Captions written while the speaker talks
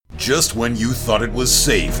just when you thought it was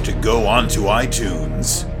safe to go onto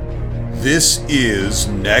iTunes. This is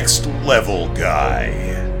Next Level Guy,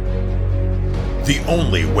 the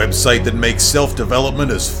only website that makes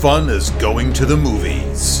self-development as fun as going to the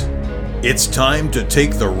movies. It's time to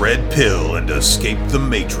take the red pill and escape the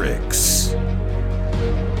Matrix.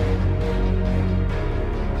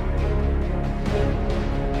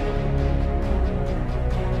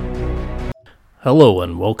 Hello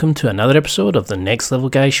and welcome to another episode of the Next Level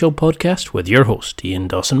Guy Show podcast with your host, Ian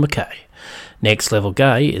Dawson-Mackay. Next Level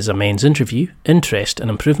Guy is a men's interview, interest and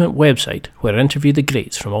improvement website where I interview the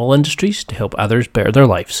greats from all industries to help others better their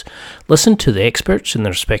lives. Listen to the experts in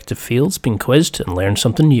their respective fields being quizzed and learn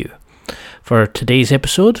something new. For today's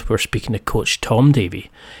episode, we're speaking to Coach Tom Davey.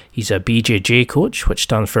 He's a BJJ coach, which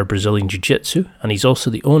stands for Brazilian Jiu-Jitsu, and he's also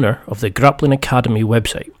the owner of the Grappling Academy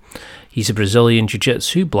website. He's a Brazilian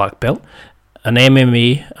Jiu-Jitsu black belt, an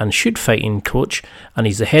MMA and shoot fighting coach, and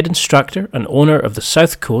he's the head instructor and owner of the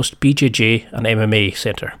South Coast BJJ and MMA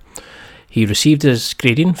Centre. He received his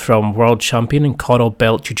grading from world champion and coral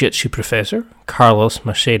belt jiu-jitsu professor Carlos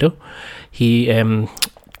Macedo.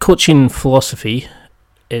 Coaching philosophy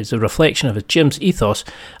is a reflection of his gym's ethos,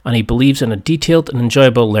 and he believes in a detailed and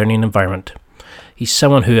enjoyable learning environment. He's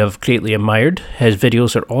someone who I've greatly admired. His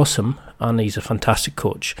videos are awesome, and he's a fantastic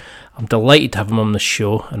coach. I'm delighted to have him on the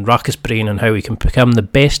show and rack his brain on how we can become the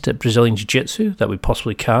best at Brazilian Jiu-Jitsu that we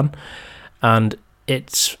possibly can. And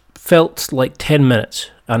it's felt like 10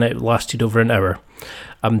 minutes, and it lasted over an hour.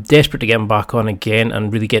 I'm desperate to get him back on again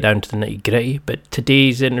and really get down to the nitty-gritty, but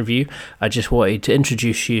today's interview, I just wanted to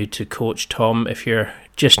introduce you to Coach Tom if you're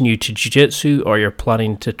just new to Jiu-Jitsu or you're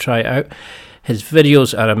planning to try it out. His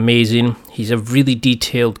videos are amazing. He's a really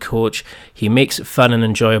detailed coach. He makes it fun and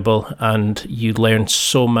enjoyable, and you learn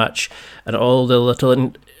so much and all the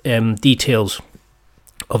little details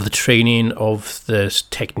of the training, of the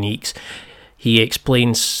techniques. He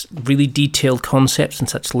explains really detailed concepts in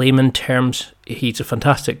such layman terms. He's a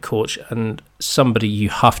fantastic coach and somebody you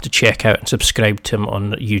have to check out and subscribe to him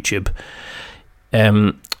on YouTube.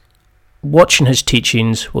 Watching his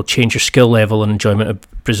teachings will change your skill level and enjoyment of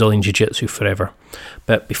Brazilian Jiu-Jitsu forever.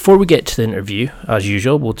 But before we get to the interview, as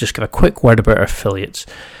usual, we'll just give a quick word about our affiliates.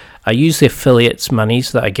 I use the affiliates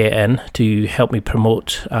monies that I get in to help me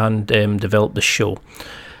promote and develop the show.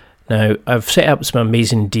 Now, I've set up some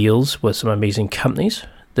amazing deals with some amazing companies.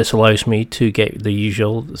 This allows me to get the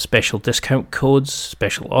usual special discount codes,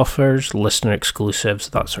 special offers, listener exclusives,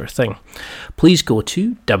 that sort of thing. Please go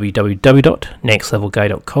to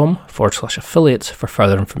www.nextlevelguy.com/affiliates for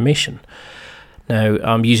further information. Now,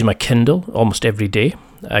 I'm using my Kindle almost every day.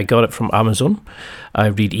 I got it from Amazon. I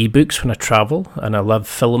read ebooks when I travel, and I love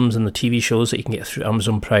films and the TV shows that you can get through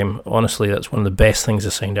Amazon Prime. Honestly, that's one of the best things I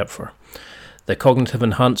signed up for. The Cognitive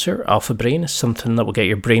Enhancer, Alpha Brain, is something that will get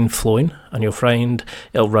your brain flowing, and you'll find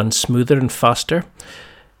it'll run smoother and faster.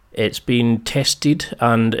 It's been tested,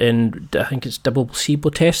 and I think it's double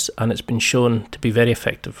placebo tests, and it's been shown to be very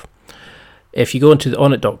effective. If you go into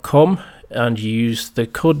onit.com and you use the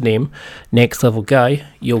code name Next Level Guy,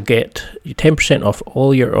 you'll get 10% off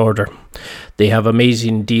all your order. They have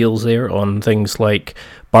amazing deals there on things like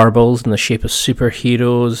barbells in the shape of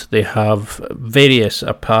superheroes. They have various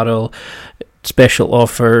apparel, special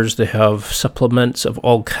offers. They have supplements of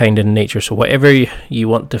all kind in nature. So whatever you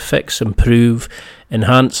want to fix, improve,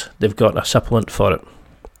 enhance, they've got a supplement for it.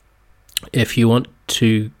 If you want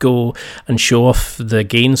to go and show off the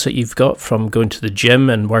gains that you've got from going to the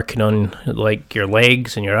gym and working on like your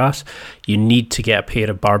legs and your ass, you need to get a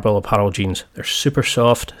pair of barbell apparel jeans. They're super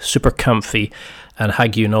soft, super comfy, and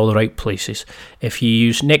hug you in all the right places. If you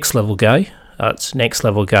use Next Level Guy, that's Next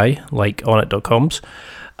Level Guy, like onit.com's,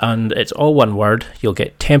 and it's all one word, you'll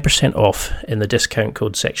get 10% off in the discount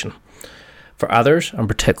code section. For others, I'm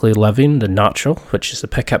particularly loving The Natural, which is the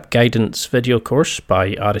Pickup Guidance video course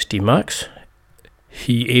by RSD Max.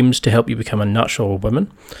 He aims to help you become a natural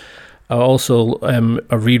woman. I also am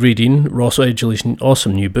rereading Ross Edgley's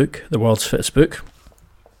awesome new book, The World's Fittest Book.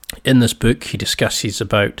 In this book, he discusses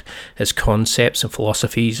about his concepts and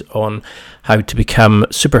philosophies on how to become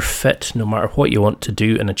super fit no matter what you want to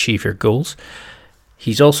do and achieve your goals.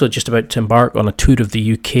 He's also just about to embark on a tour of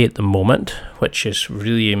the UK at the moment, which is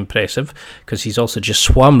really impressive because he's also just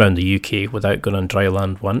swam around the UK without going on dry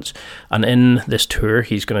land once. And in this tour,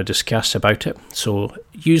 he's going to discuss about it. So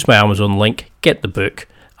use my Amazon link, get the book,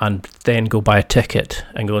 and then go buy a ticket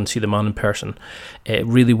and go and see the man in person. It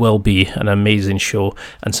really will be an amazing show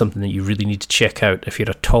and something that you really need to check out if you're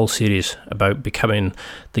at all serious about becoming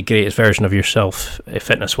the greatest version of yourself,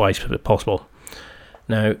 fitness-wise, if possible.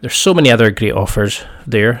 Now, there's so many other great offers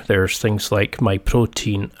there. There's things like My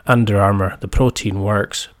Protein, Under Armour, The Protein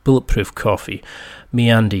Works, Bulletproof Coffee,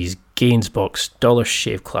 MeAndy's, Gainsbox, Dollar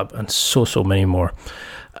Shave Club, and so many more.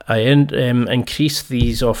 I increase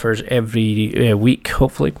these offers every week,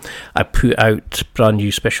 hopefully. I put out brand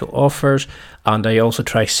new special offers, and I also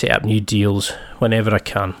try to set up new deals whenever I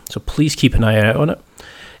can. So please keep an eye out on it.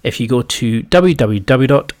 If you go to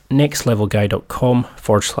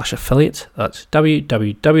www.nextlevelguy.com/affiliates, that's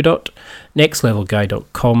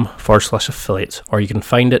www.nextlevelguy.com/affiliates, or you can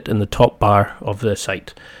find it in the top bar of the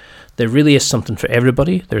site. There really is something for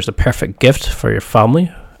everybody. There's a perfect gift for your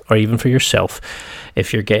family or even for yourself.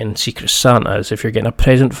 If you're getting Secret Santas, if you're getting a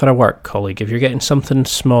present for a work colleague, if you're getting something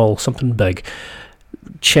small, something big,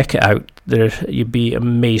 check it out. You'd be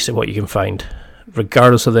amazed at what you can find.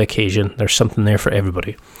 Regardless of the occasion, there's something there for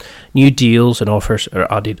everybody. New deals and offers are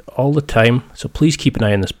added all the time, so please keep an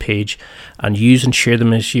eye on this page and use and share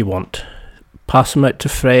them as you want. Pass them out to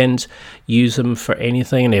friends, use them for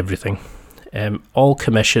anything and everything. All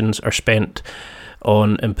commissions are spent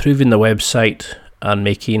on improving the website and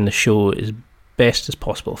making the show as best as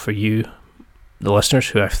possible for you, the listeners,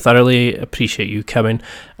 who I thoroughly appreciate you coming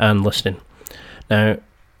and listening. Now,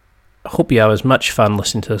 I hope you have as much fun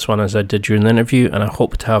listening to this one as I did during the interview, and I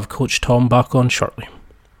hope to have Coach Tom back on shortly.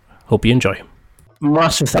 Hope you enjoy.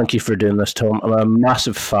 Massive thank you for doing this, Tom. I'm a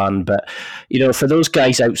massive fan, but for those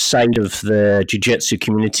guys outside of the jiu-jitsu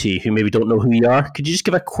community who maybe don't know who you are, could you just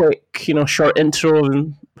give a quick, short intro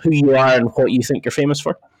on who you are and what you think you're famous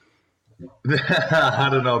for? I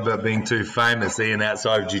don't know about being too famous, Ian,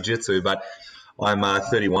 outside of jiu-jitsu, but I'm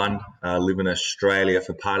 31, live in Australia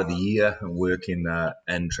for part of the year, and work in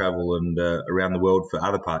and travel and around the world for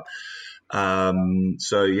other part. I've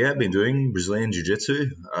been doing Brazilian Jiu-Jitsu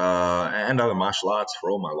and other martial arts for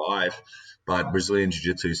all my life, but Brazilian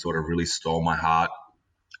Jiu-Jitsu sort of really stole my heart,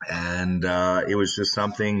 and it was just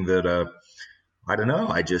something that I don't know.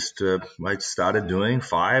 I started doing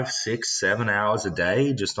 5, 6, 7 hours a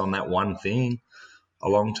day just on that one thing a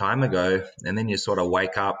long time ago, and then you sort of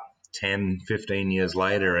wake up 10, 15 years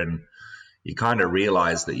later and you kind of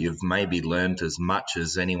realize that you've maybe learned as much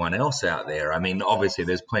as anyone else out there. I mean, obviously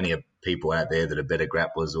there's plenty of people out there that are better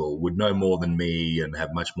grapplers or would know more than me and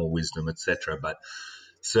have much more wisdom, etc. But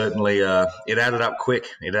certainly it added up quick.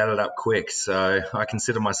 So I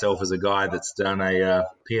consider myself as a guy that's done a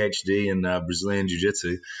PhD in Brazilian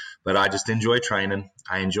Jiu-Jitsu, but I just enjoy training.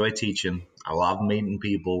 I enjoy teaching. I love meeting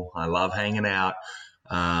people. I love hanging out.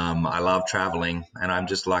 I love traveling, and I'm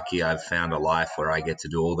just lucky I've found a life where I get to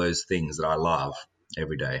do all those things that I love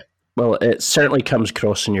every day. Well, it certainly comes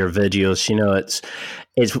across in your videos.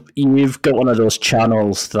 It's you've got one of those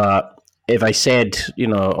channels that if I said,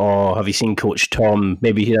 have you seen Coach Tom?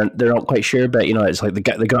 Maybe they're not quite sure, but it's like the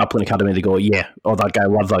Grappling Academy. They go, yeah, that guy,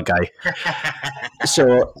 love that guy.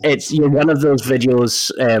 So you're one of those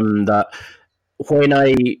videos that when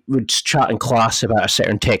I would chat in class about a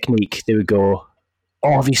certain technique, they would go,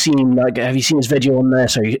 oh, have you seen his video on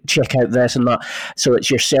this, or check out this and that? So it's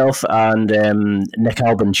yourself and Nick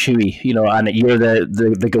Alban Chewy, and you're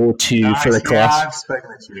the go-to nice, for the class. Yeah, I've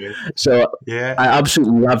spoken to you. So yeah, I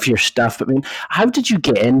absolutely love your stuff. But how did you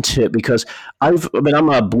get into it? Because I'm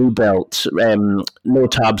a blue belt, no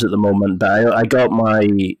tabs at the moment, but I got my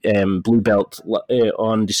blue belt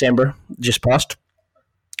on December just past.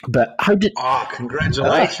 But how did? Oh,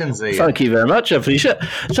 congratulations, Ian. Thank you very much. I appreciate it.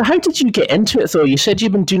 So how did you get into it, though? You said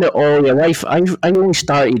you've been doing it all your life. I only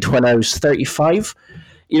started when I was 35.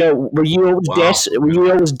 Were you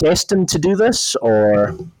always destined to do this,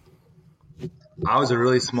 or? I was a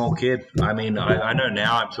really small kid. I mean, I know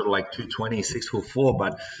now I'm sort of like 220, 6'4",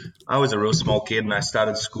 but I was a real small kid, and I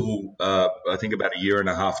started school, I think about a year and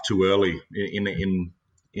a half too early.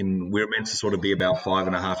 We're meant to sort of be about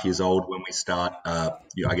 5.5 years old when we start,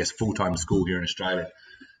 full-time school here in Australia.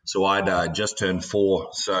 So I'd just turned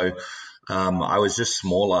 4. So I was just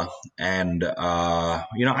smaller, and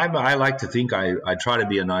I like to think I try to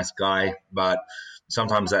be a nice guy, but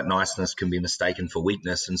sometimes that niceness can be mistaken for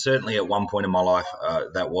weakness. And certainly at one point in my life,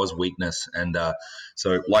 that was weakness. And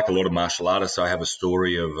so like a lot of martial artists, I have a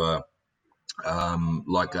story of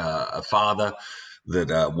a father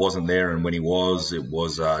that wasn't there, and when he was, it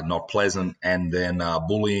was not pleasant, and then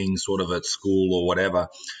bullying sort of at school or whatever.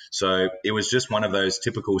 So it was just one of those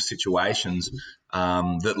typical situations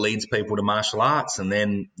that leads people to martial arts. And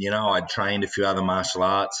then, I trained a few other martial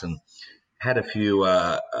arts and had a few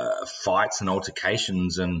fights and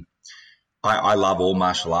altercations, and I love all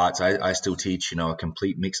martial arts. I still teach, a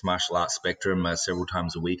complete mixed martial arts spectrum several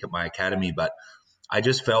times a week at my academy, but I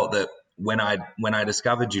just felt that when I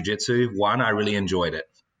discovered jiu-jitsu, one, I really enjoyed it.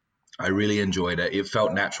 I really enjoyed it. It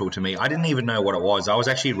felt natural to me. I didn't even know what it was. I was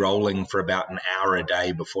actually rolling for about an hour a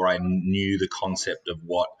day before I knew the concept of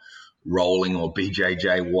what rolling or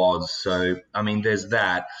BJJ was. So, I mean, there's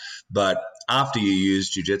that. But after you use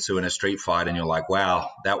jiu-jitsu in a street fight and you're like, wow,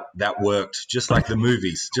 that worked, just like the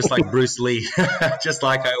movies, just like Bruce Lee, just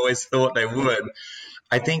like I always thought they would.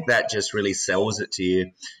 I think that just really sells it to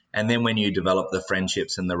you. And then when you develop the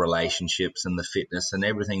friendships and the relationships and the fitness and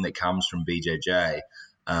everything that comes from BJJ,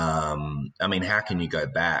 I mean, how can you go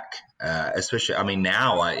back? Especially, I mean,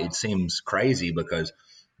 now it seems crazy because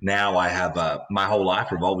now I have my whole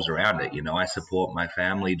life revolves around it. You know, I support my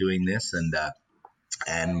family doing this,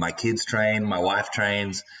 and my kids train, my wife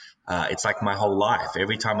trains. It's like my whole life.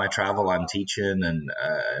 Every time I travel, I'm teaching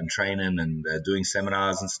and training and doing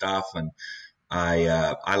seminars and stuff. And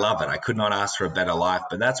I love it. I could not ask for a better life.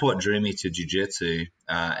 But that's what drew me to jiu-jitsu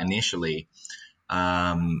initially,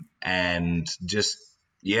 and just.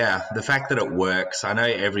 Yeah, the fact that it works. I know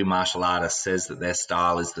every martial artist says that their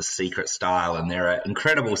style is the secret style, and there are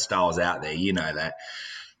incredible styles out there, you know that.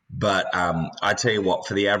 But I tell you what,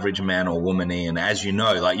 for the average man or woman, Ian, as you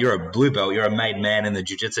know, like you're a blue belt, you're a made man in the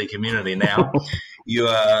jiu-jitsu community now. You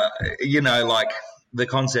are, you know, like the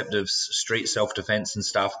concept of street self-defense and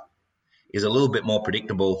stuff is a little bit more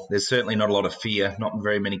predictable. There's certainly not a lot of fear. Not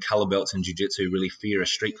very many color belts in jiu-jitsu really fear a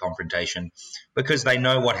street confrontation because they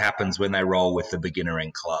know what happens when they roll with the beginner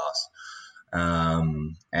in class.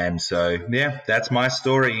 And so, yeah, that's my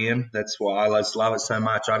story, Ian. That's why I just love it so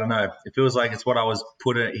much. I don't know. It feels like it's what I was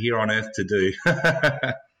put here on earth to do.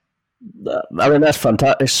 I mean, that's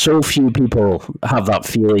fantastic. So few people have that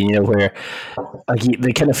feeling, you know, where like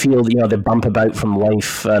they kind of feel, you know, they bump about from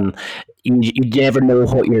life and you never know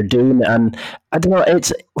what you're doing. And I don't know,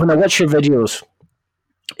 it's when I watch your videos,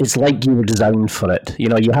 it's like you were designed for it. You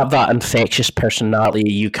know, you have that infectious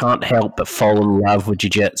personality. You can't help but fall in love with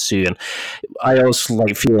jiu-jitsu. And I also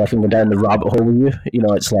like feel like I'm going down the rabbit hole with you. You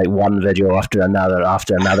know, it's like one video after another,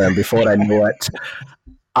 and before I know it,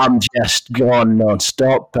 I'm just gone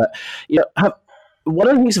non-stop. But, you know, one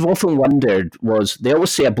of the things I've often wondered was they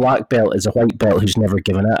always say a black belt is a white belt who's never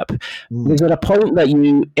given up. Was there a point that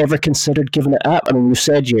you ever considered giving it up? I mean, you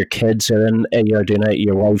said your kids are in, you're doing it,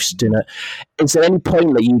 your wife's doing it. Is there any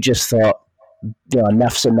point that you just thought, you know,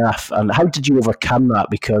 enough's enough? And how did you overcome that?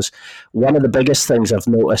 Because one of the biggest things I've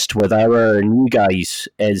noticed with our new guys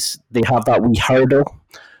is they have that wee hurdle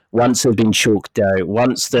once they've been choked out,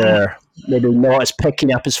 once they're maybe not as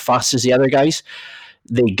picking up as fast as the other guys,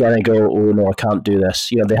 they gonna go, oh no, I can't do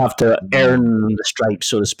this. You know, they have to earn the stripes,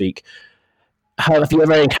 so to speak. Have you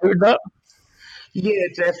ever encountered that? Yeah,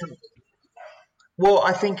 definitely. Well,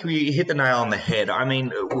 I think we hit the nail on the head. I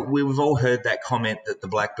mean, we've all heard that comment that the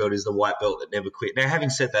black belt is the white belt that never quit. Now, having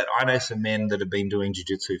said that, I know some men that have been doing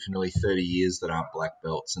jiu-jitsu for nearly 30 years that aren't black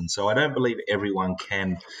belts. And so I don't believe everyone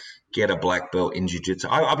can get a black belt in jiu-jitsu.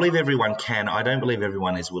 I believe everyone can. I don't believe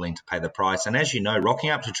everyone is willing to pay the price. And as you know,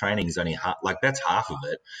 rocking up to training is only that's half of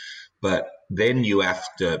it. But then you have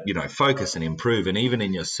to, you know, focus and improve. And even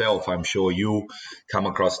in yourself, I'm sure you'll come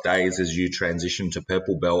across days as you transition to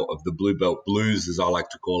purple belt of the blue belt blues, as I like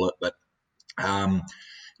to call it. But,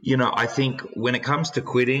 you know, I think when it comes to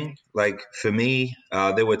quitting, like for me,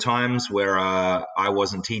 there were times where I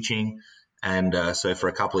wasn't teaching. And so for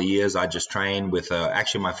a couple of years, I just trained with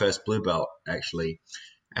actually my first blue belt, actually.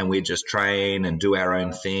 And we'd just train and do our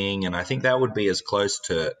own thing. And I think that would be as close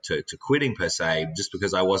to quitting per se, just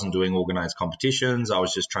because I wasn't doing organized competitions. I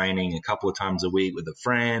was just training a couple of times a week with a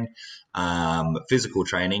friend, physical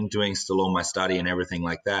training, doing still all my study and everything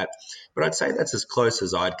like that. But I'd say that's as close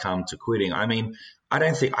as I'd come to quitting. I mean, I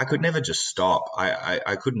don't think I could never just stop.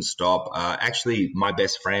 I couldn't stop. Actually, my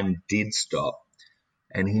best friend did stop.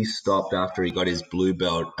 And he stopped after he got his blue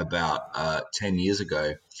belt about 10 years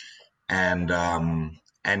ago.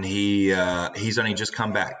 And he's only just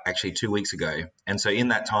come back actually 2 weeks ago. And so in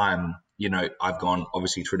that time, you know, I've gone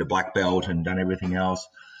obviously through the black belt and done everything else.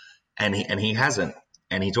 And he hasn't.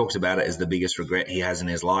 And he talks about it as the biggest regret he has in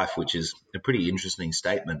his life, which is a pretty interesting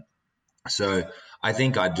statement. So I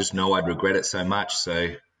think I just know I'd regret it so much. So,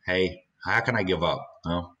 hey, how can I give up?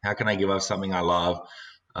 Well, how can I give up something I love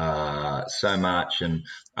so much? And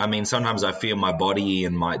I mean, sometimes I feel my body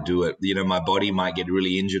and might do it. You know, my body might get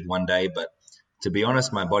really injured one day, but to be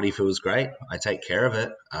honest, my body feels great. I take care of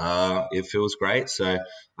it. It feels great. So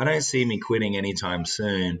I don't see me quitting anytime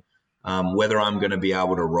soon. Whether I'm going to be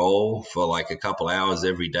able to roll for like a couple hours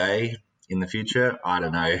every day in the future, I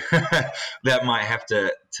don't know. That might have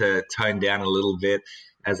to tone down a little bit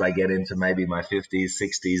as I get into maybe my 50s,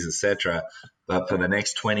 60s, etc. But for the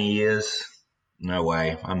next 20 years, no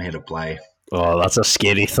way. I'm here to play. Oh, that's a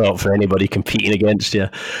scary thought for anybody competing against you.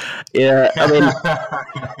 Yeah, I mean,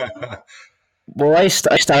 well, I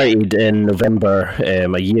started in November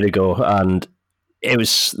a year ago, and there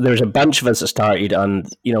was a bunch of us that started, and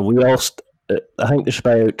we all. I think there's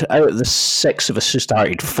about out of the 6 of us who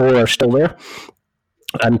started, 4 are still there,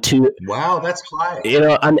 and 2. Wow, that's high.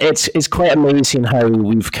 And it's quite amazing how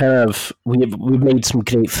we've made some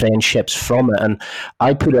great friendships from it. And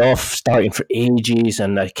I put it off starting for ages,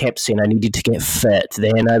 and I kept saying I needed to get fit.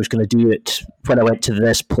 Then I was going to do it when I went to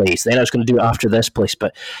this place. Then I was going to do it after this place.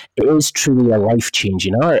 But it is truly a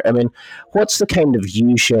life-changing art. I mean, what's the kind of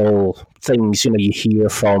usual things you hear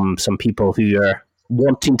from some people who are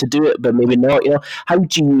wanting to do it but maybe not? How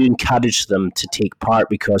do you encourage them to take part?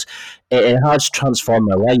 Because it has transformed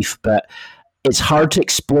my life, but it's hard to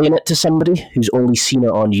explain it to somebody who's only seen it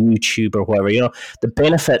on YouTube or whatever. The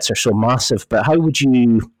benefits are so massive, but how would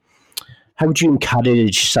you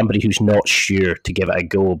encourage somebody who's not sure to give it a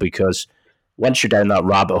go? Because once you're down that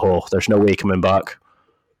rabbit hole, there's no way coming back.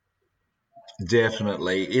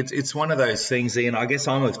 Definitely. It's one of those things, Ian. I guess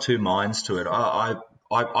I'm of two minds to it. I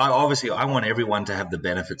obviously want everyone to have the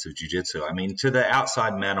benefits of jiu-jitsu. I mean, to the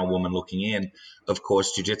outside man or woman looking in, of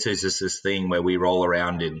course, jiu-jitsu is just this thing where we roll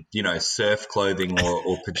around in, surf clothing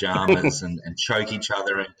or pajamas and choke each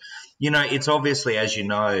other. And, it's obviously, as you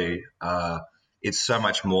know, it's so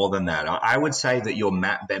much more than that. I would say that your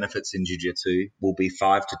mat benefits in jiu-jitsu will be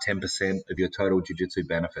 5 to 10% of your total jiu-jitsu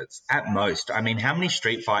benefits at most. I mean, how many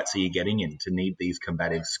street fights are you getting in to need these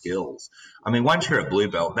combative skills? I mean, once you're a blue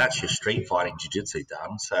belt, that's your street fighting jiu-jitsu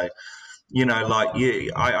done. So,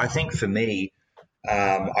 I think for me,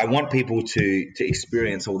 I want people to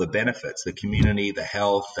experience all the benefits, the community, the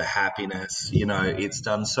health, the happiness. It's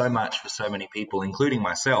done so much for so many people, including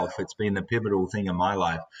myself. It's been the pivotal thing in my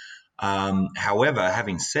life. However,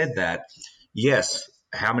 having said that, yes,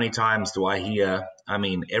 how many times do I hear,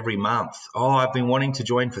 every month, I've been wanting to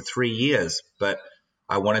join for 3 years, but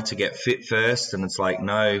I wanted to get fit first. And it's like,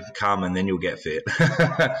 no, come and then you'll get fit.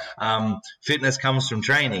 Fitness comes from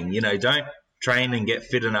training. Don't train and get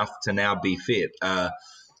fit enough to now be fit.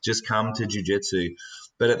 Just come to jiu-jitsu.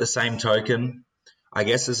 But at the same token, I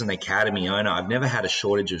guess as an academy owner, I've never had a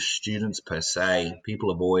shortage of students per se.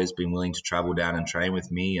 People have always been willing to travel down and train with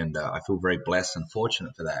me, and I feel very blessed and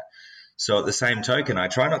fortunate for that. So at the same token, I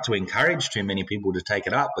try not to encourage too many people to take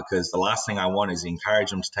it up, because the last thing I want is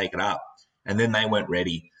encourage them to take it up and then they weren't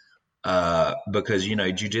ready. Because,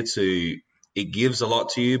 jiu-jitsu, it gives a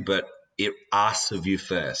lot to you, but it asks of you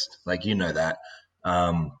first. Like, that.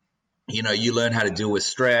 You learn how to deal with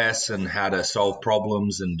stress and how to solve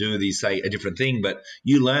problems and do these, say, a different thing. But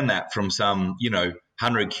you learn that from some,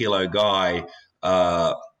 100-kilo guy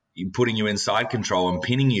putting you in side control and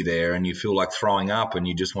pinning you there, and you feel like throwing up and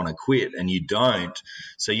you just want to quit, and you don't.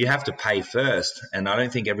 So you have to pay first. And I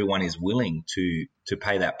don't think everyone is willing to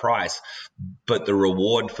pay that price. But the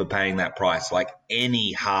reward for paying that price, like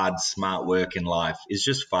any hard, smart work in life, is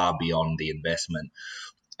just far beyond the investment.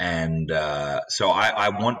 And so I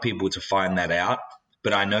want people to find that out.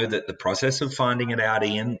 But I know that the process of finding it out,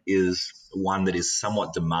 Ian, is one that is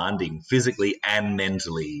somewhat demanding physically and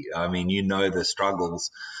mentally. I mean, the struggles.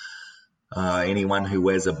 Anyone who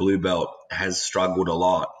wears a blue belt has struggled a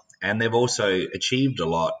lot. And they've also achieved a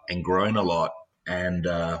lot and grown a lot. And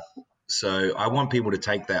so I want people to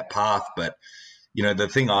take that path. But, the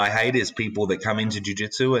thing I hate is people that come into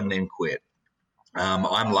jiu-jitsu and then quit.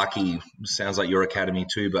 I'm lucky, sounds like your academy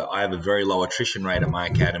too, but I have a very low attrition rate at my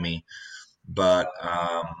academy. But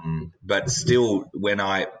still,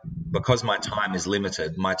 because my time is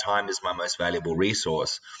limited, my time is my most valuable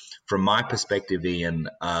resource. From my perspective, Ian,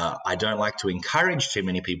 I don't like to encourage too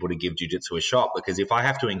many people to give jiu-jitsu a shot, because if I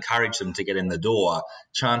have to encourage them to get in the door,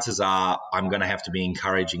 chances are I'm going to have to be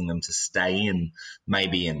encouraging them to stay in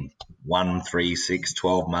maybe in 1, 3, 6,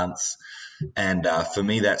 12 months. And for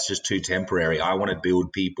me, that's just too temporary. I want to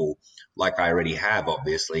build people, like I already have,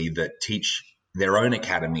 obviously, that teach their own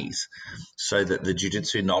academies so that the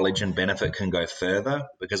jiu-jitsu knowledge and benefit can go further,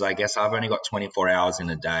 because I guess I've only got 24 hours in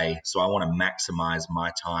a day. So I want to maximize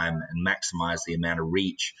my time and maximize the amount of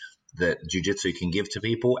reach that jiu-jitsu can give to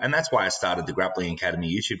people. And that's why I started the Grappling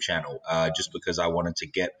Academy YouTube channel, just because I wanted to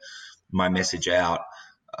get my message out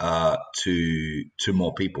to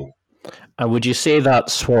more people. And would you say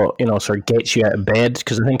that's what, sort of gets you out of bed?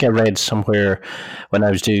 Because I think I read somewhere when I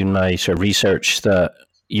was doing my sort of research that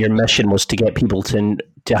your mission was to get people to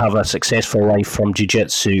have a successful life from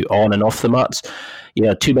jiu-jitsu on and off the mats.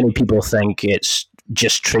 Too many people think it's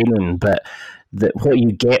just training, but what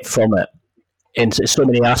you get from it in so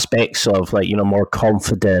many aspects of, like, more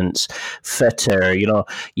confidence, fitter. You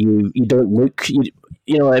don't look.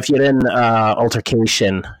 If you're in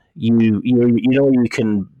altercation, you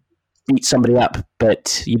can beat somebody up,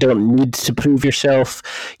 but you don't need to prove yourself.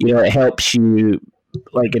 It helps you,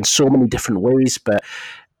 like, in so many different ways. But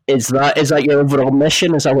is that your overall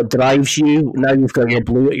mission? Is that what drives you? Now you've got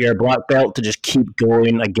your black belt to just keep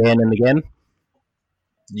going again and again.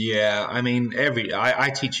 Yeah, I mean, I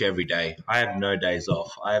teach every day. I have no days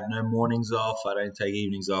off. I have no mornings off. I don't take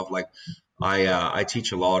evenings off. Like, I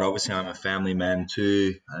teach a lot. Obviously, I'm a family man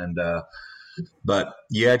too, and but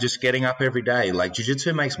yeah, just getting up every day. Like,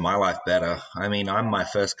 jiu-jitsu makes my life better. I mean, I'm my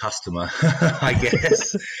first customer, I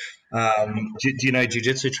guess.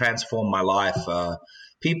 Jiu-jitsu transformed my life. Some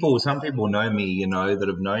people know me, that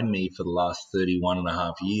have known me for the last 31 and a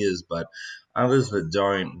half years, but others that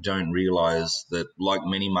don't realize that, like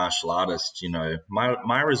many martial artists,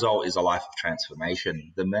 my result is a life of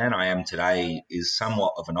transformation. The man I am today is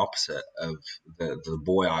somewhat of an opposite of the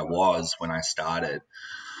boy I was when I started.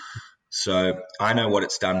 So I know what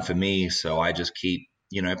it's done for me. So I just keep,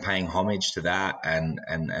 paying homage to that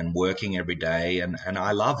and working every day. And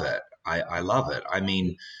I love it. I love it. I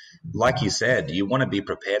mean, like you said, you want to be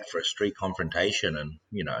prepared for a street confrontation. And,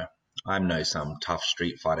 I'm no some tough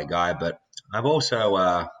street fighter guy, but I've also,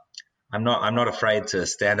 I'm not afraid to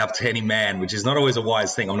stand up to any man, which is not always a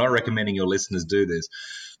wise thing. I'm not recommending your listeners do this.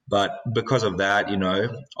 But because of that,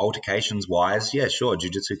 altercations wise, yeah, sure,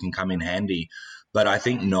 jiu-jitsu can come in handy. But I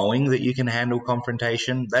think knowing that you can handle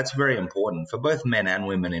confrontation, that's very important for both men and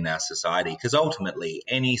women in our society. Because ultimately,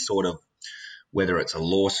 any sort of, whether it's a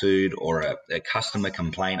lawsuit or a customer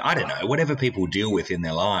complaint, I don't know, whatever people deal with in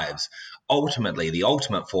their lives, ultimately, the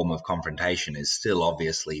ultimate form of confrontation is still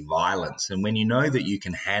obviously violence. And when you know that you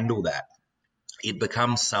can handle that, it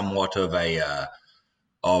becomes somewhat of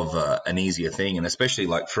an easier thing. And especially,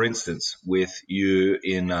 like, for instance, with you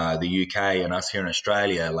in the UK and us here in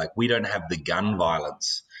Australia, like, we don't have the gun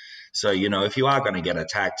violence. So, if you are going to get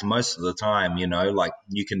attacked, most of the time, like,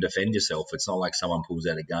 you can defend yourself. It's not like someone pulls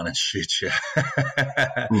out a gun and shoots you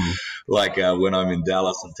like when I'm in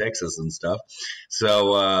Dallas and Texas and stuff.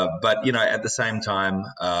 So, but, at the same time,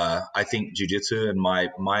 I think jiu-jitsu and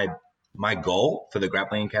my goal for the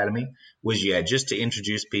Grappling Academy was, just to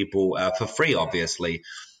introduce people for free, obviously,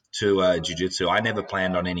 to jiu-jitsu. I never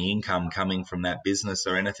planned on any income coming from that business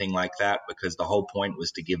or anything like that, because the whole point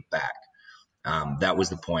was to give back. That was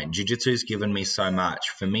the point. Jiu-jitsu has given me so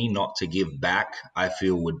much. For me not to give back, I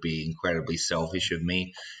feel, would be incredibly selfish of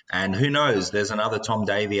me. And who knows, there's another Tom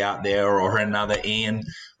Davey out there or another Ian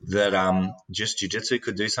that just jiu-jitsu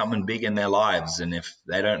could do something big in their lives. And if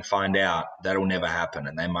they don't find out, that'll never happen.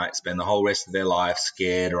 And they might spend the whole rest of their life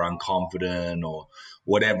scared or unconfident or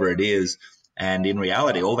whatever it is. And in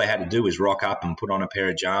reality, all they had to do was rock up and put on a pair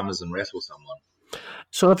of pajamas and wrestle someone.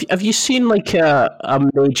 So have you seen, like, a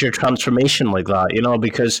major transformation like that?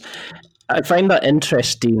 Because I find that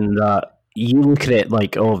interesting that you look at it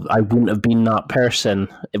like, oh, I wouldn't have been that person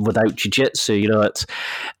without jiu-jitsu. It's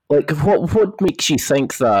like, what makes you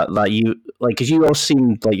think that you, like, because you all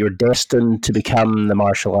seem like you're destined to become the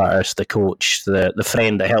martial artist, the coach, the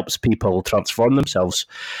friend that helps people transform themselves.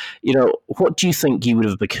 What do you think you would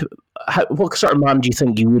have become? What sort of man do you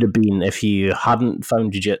think you would have been if you hadn't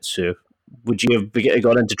found jiu-jitsu? Would you have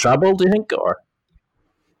gone into trouble, do you think, or?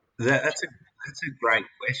 That's a great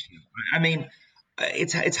question. I mean,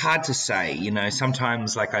 it's hard to say.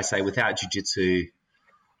 Sometimes, like I say, without jiu-jitsu,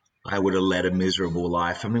 I would have led a miserable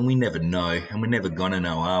life. I mean, we never know, and we're never gonna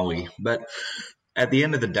know, are we? But at the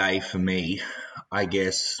end of the day, for me, I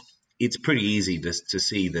guess it's pretty easy to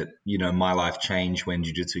see that, my life changed when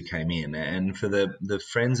jiu-jitsu came in. And for the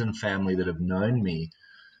friends and family that have known me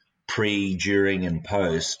pre, during, and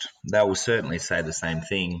post, they will certainly say the same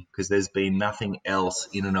thing, because there's been nothing else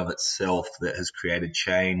in and of itself that has created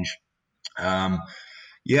change.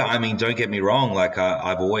 Yeah, I mean, don't get me wrong. Like,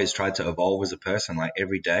 I've always tried to evolve as a person. Like,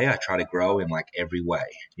 every day I try to grow in, like, every way,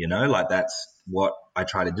 like, that's what I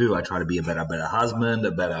try to do. I try to be a better husband,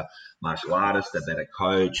 a better martial artist, a better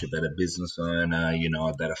coach, a better business owner,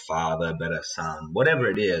 a better father, a better son, whatever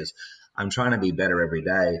it is. I'm trying to be better every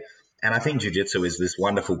day. And I think jiu-jitsu is this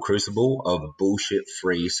wonderful crucible of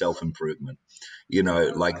bullshit-free self-improvement.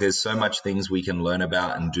 Like, there's so much things we can learn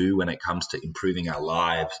about and do when it comes to improving our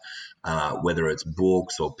lives, whether it's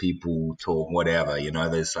books or people talk, whatever.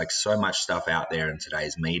 There's, like, so much stuff out there in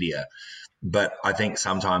today's media. But I think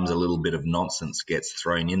sometimes a little bit of nonsense gets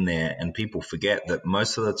thrown in there, and people forget that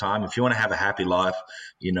most of the time, if you want to have a happy life,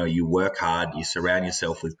 you work hard, you surround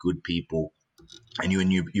yourself with good people, and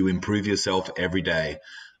you improve yourself every day.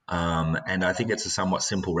 And I think it's a somewhat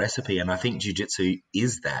simple recipe. And I think jiu-jitsu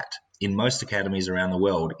is that. In most academies around the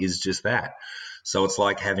world is just that. So it's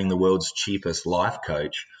like having the world's cheapest life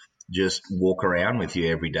coach just walk around with you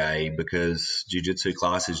every day, because jiu-jitsu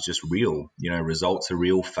class is just real. Results are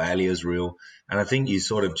real, failure is real. And I think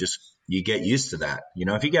you get used to that.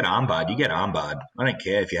 If you get armbarred, you get armbarred. I don't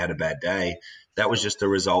care if you had a bad day. That was just a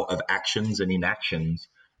result of actions and inactions.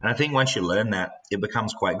 And I think once you learn that, it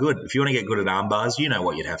becomes quite good. If you want to get good at arm bars, you know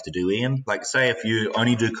what you'd have to do, Ian. Like, say if you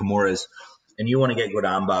only do Kimuras and you want to get good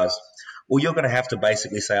arm bars, well, you're going to have to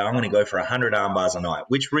basically say, I'm going to go for 100 arm bars a night,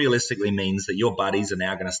 which realistically means that your buddies are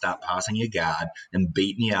now going to start passing your guard and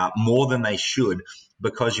beating you up more than they should,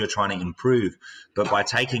 because you're trying to improve. But by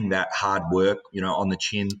taking that hard work, on the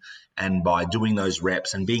chin, and by doing those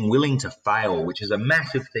reps and being willing to fail, which is a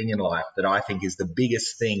massive thing in life that I think is the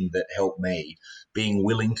biggest thing that helped me, being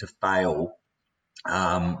willing to fail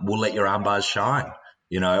will let your arm bars shine.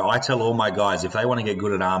 I tell all my guys, if they want to get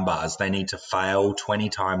good at arm bars, they need to fail 20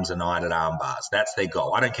 times a night at arm bars. That's their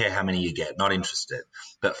goal. I don't care how many you get, not interested,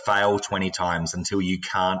 but fail 20 times until you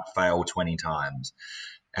can't fail 20 times.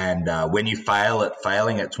 And when you fail at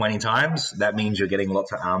failing at 20 times, that means you're getting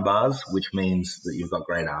lots of arm bars, which means that you've got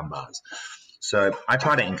great arm bars. So I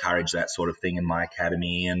try to encourage that sort of thing in my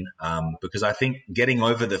academy, and because I think getting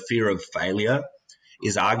over the fear of failure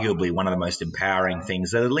is arguably one of the most empowering things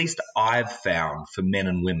that at least I've found for men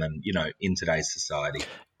and women, in today's society.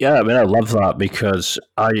 Yeah, I mean, I love that, because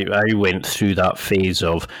I went through that phase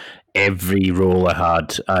of every role I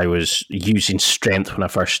had, I was using strength when I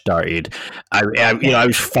first started. I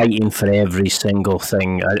was fighting for every single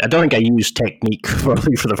thing. I don't think I used technique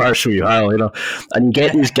probably for the first wee while, And you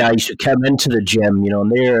get these guys who come into the gym,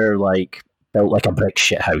 and they're like built like a brick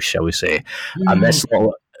shit house, shall we say. And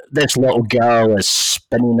this little girl is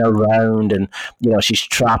spinning around, and she's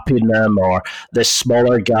trapping them, or this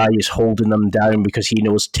smaller guy is holding them down because he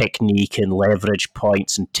knows technique and leverage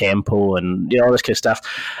points and tempo and all this kind of stuff.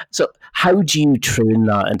 So how do you train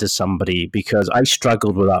that into somebody? Because I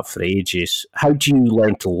struggled with that for ages. How do you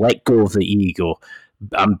learn to let go of the ego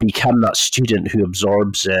and become that student who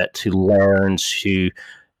absorbs it, who learns, who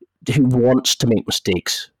wants to make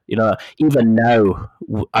mistakes? Even now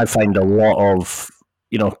I find a lot of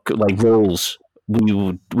like roles,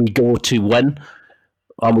 we go to win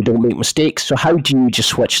and we don't make mistakes. So how do you just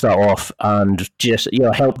switch that off and just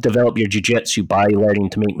help develop your jiu-jitsu by learning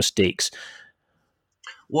to make mistakes?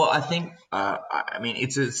 Well, I think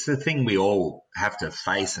it's a thing we all have to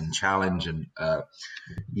face and challenge, and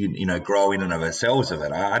grow in and of ourselves of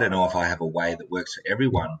it. I don't know if I have a way that works for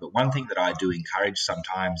everyone, but one thing that I do encourage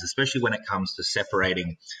sometimes, especially when it comes to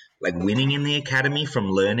separating like winning in the academy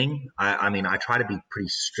from learning, I try to be pretty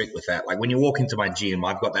strict with that. Like when you walk into my gym,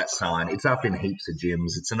 I've got that sign. It's up in heaps of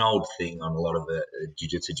gyms. It's an old thing on a lot of the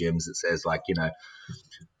jiu-jitsu gyms that says like,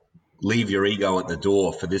 leave your ego at the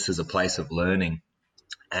door, for this is a place of learning.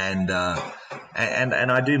 And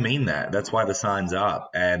I do mean that. That's why the sign's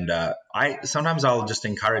up. And sometimes I'll just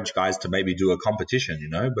encourage guys to maybe do a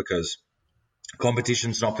competition, because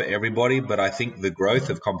competition's not for everybody, but I think the growth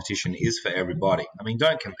of competition is for everybody.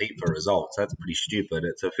 Don't compete for results. That's pretty stupid.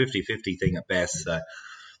 It's a 50-50 thing at best. So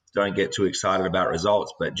don't get too excited about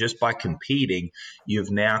results. But just by competing,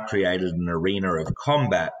 you've now created an arena of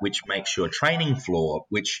combat, which makes your training floor,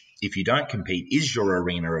 which if you don't compete is your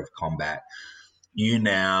arena of combat. You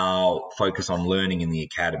now focus on learning in the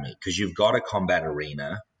academy because you've got a combat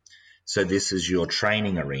arena. So this is your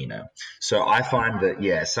training arena. So I find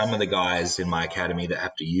that, some of the guys in my academy that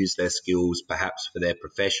have to use their skills perhaps for their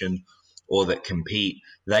profession or that compete,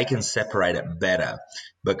 they can separate it better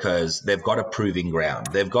because they've got a proving ground.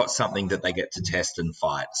 They've got something that they get to test and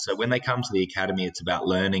fight. So when they come to the academy, it's about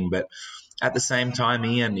learning. But at the same time,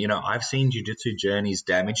 Ian, I've seen jiu-jitsu journeys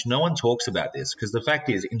damaged. No one talks about this because the fact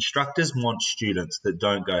is instructors want students that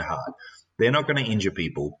don't go hard. They're not going to injure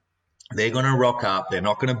people. They're going to rock up. They're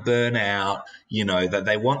not going to burn out, that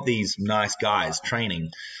they want these nice guys training.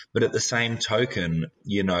 But at the same token,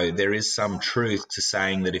 there is some truth to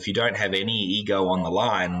saying that if you don't have any ego on the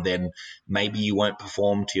line, then maybe you won't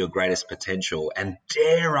perform to your greatest potential. And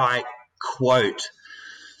dare I quote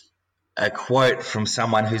a quote from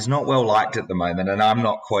someone who's not well liked at the moment, and I'm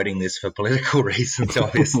not quoting this for political reasons,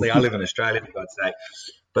 obviously. I live in Australia, for God's sake.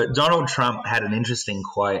 But Donald Trump had an interesting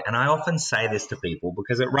quote, and I often say this to people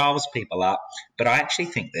because it riles people up, but I actually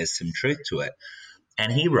think there's some truth to it.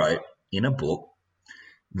 And he wrote in a book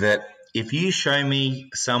that if you show me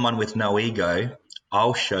someone with no ego,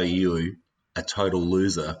 I'll show you a total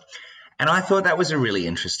loser. And I thought that was a really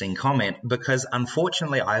interesting comment because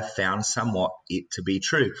unfortunately I've found somewhat it to be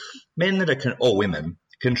true. Men that are, or women,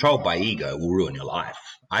 controlled by ego will ruin your life.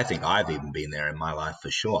 I think I've even been there in my life for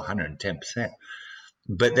sure, 110%.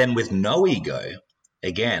 But then with no ego,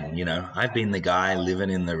 again, I've been the guy living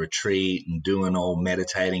in the retreat and doing all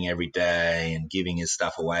meditating every day and giving his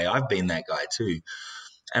stuff away. I've been that guy too.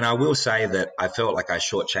 And I will say that I felt like I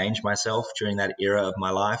shortchanged myself during that era of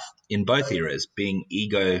my life, in both eras, being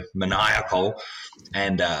ego maniacal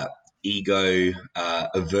and ego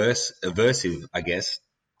aversive, I guess.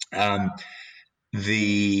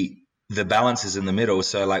 The balance is in the middle.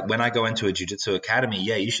 So like when I go into a jiu-jitsu academy,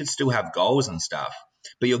 yeah, you should still have goals and stuff,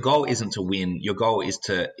 but your goal isn't to win. Your goal is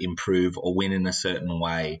to improve or win in a certain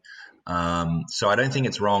way. So I don't think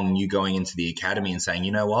it's wrong you going into the academy and saying,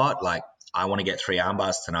 you know what, like I want to get 3 arm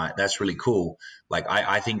bars tonight. That's really cool. Like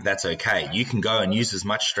I think that's okay. You can go and use as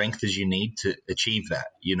much strength as you need to achieve that,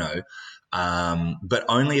 but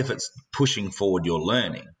only if it's pushing forward your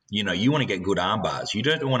learning. You want to get good arm bars. You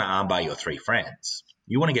don't want to arm bar your 3 friends.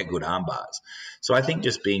 You want to get good arm bars. So I think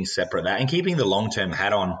just being separate that and keeping the long-term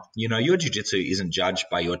hat on, your jiu-jitsu isn't judged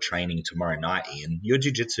by your training tomorrow night, Ian. Your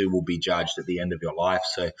jiu-jitsu will be judged at the end of your life.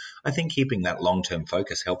 So I think keeping that long-term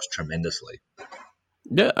focus helps tremendously.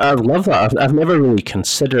 Yeah, I love that. I've never really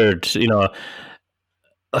considered,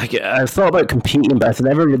 like I've thought about competing, but I've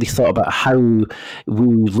never really thought about how we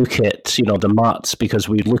look at the mats, because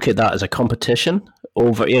we look at that as a competition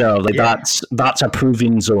over that's a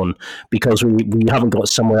proving zone because we haven't got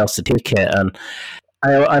somewhere else to take it. And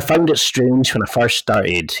I found it strange when I first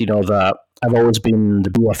started, that I've always been the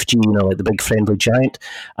BFG, like the big friendly giant,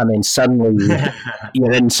 and then suddenly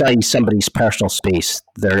you're inside somebody's personal space.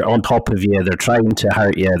 They're on top of you. They're trying to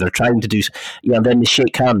hurt you. They're trying to do, and then they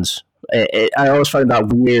shake hands. I always found that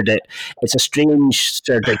weird. It's a strange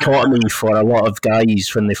dichotomy for a lot of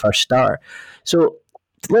guys when they first start. So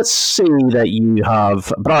let's say that you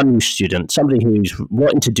have a brand new student, somebody who's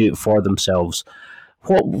wanting to do it for themselves.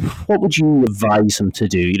 What would you advise them to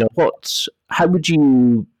do? How would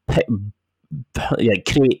you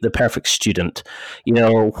create the perfect student?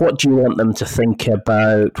 What do you want them to think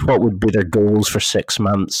about? What would be their goals for 6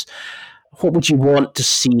 months? What would you want to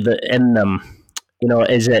see that in them?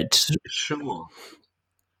 Is it... Sure.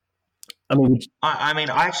 I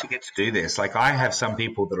I actually get to do this. Like I have some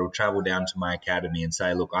people that will travel down to my academy and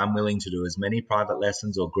say, look, I'm willing to do as many private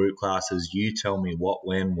lessons or group classes. You tell me what,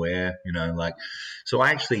 when, where, so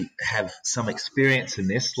I actually have some experience in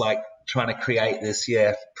this, like trying to create this,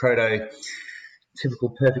 prototypical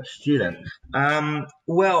perfect student.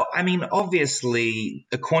 Obviously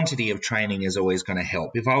the quantity of training is always going to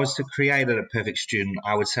help. If I was to create a perfect student,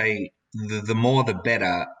 I would say the more the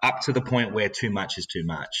better, up to the point where too much is too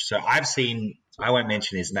much. So I've seen, I won't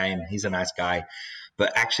mention his name, he's a nice guy,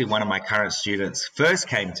 but actually one of my current students first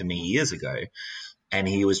came to me years ago and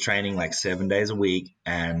he was training like 7 days a week,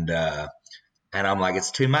 and I'm like,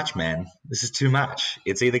 it's too much, man. This is too much.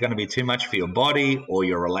 It's either going to be too much for your body or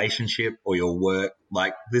your relationship or your work.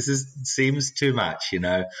 Like seems too much,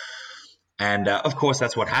 And of course,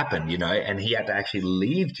 that's what happened, and he had to actually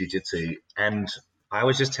leave jiu-jitsu. And I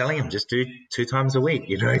was just telling him, just do 2 times a week,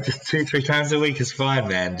 just 2-3 times a week is fine,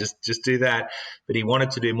 man. Just do that. But he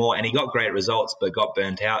wanted to do more, and he got great results, but got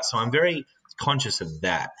burnt out. So I'm very conscious of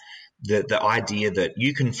that. The idea that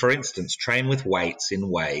you can, for instance, train with weights in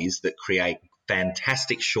ways that create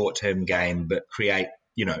fantastic short-term gain, but create,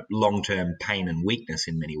 long-term pain and weakness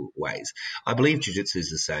in many ways. I believe jiu-jitsu is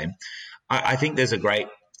the same. I think there's a great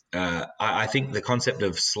I think the concept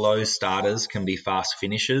of slow starters can be fast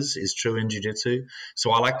finishers is true in jiu-jitsu.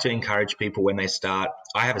 So I like to encourage people when they start,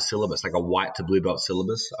 I have a syllabus, like a white to blue belt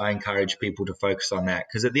syllabus. I encourage people to focus on that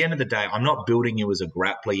because at the end of the day, I'm not building you as a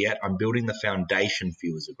grappler yet. I'm building the foundation for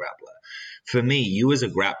you as a grappler. For me, you as a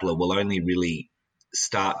grappler will only really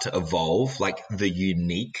start to evolve like the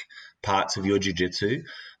unique parts of your jiu-jitsu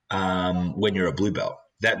when you're a blue belt.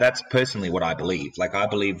 That's personally what I believe. Like I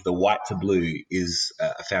believe the white to blue is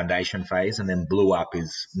a foundation phase, and then blue up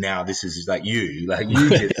is now this is like you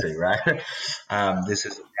jitsu, right? This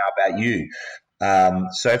is now about you.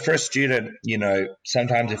 So for a student,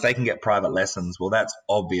 sometimes if they can get private lessons, well, that's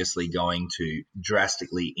obviously going to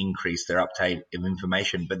drastically increase their uptake of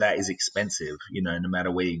information, but that is expensive, no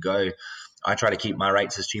matter where you go. I try to keep my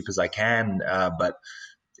rates as cheap as I can, but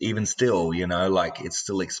even still, it's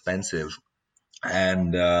still expensive.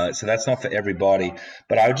 And so that's not for everybody.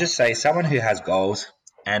 But I would just say someone who has goals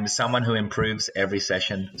and someone who improves every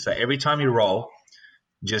session. So every time you roll,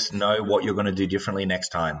 just know what you're going to do differently next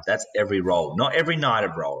time. That's every roll, not every night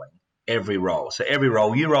of rolling, every roll. So every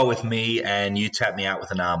roll, you roll with me and you tap me out with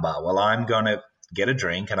an armbar. Well, I'm going to get a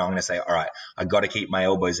drink and I'm going to say, all right, I got to keep my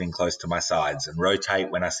elbows in close to my sides and rotate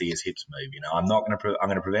when I see his hips move. I'm not going to, I'm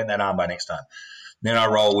going to prevent that armbar next time. Then I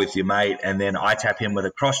roll with your mate, and then I tap him with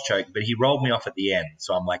a cross choke, but he rolled me off at the end.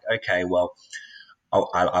 So I'm like, okay, well,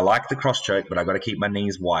 I like the cross choke, but I've got to keep my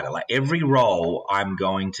knees wider. Like every roll, I'm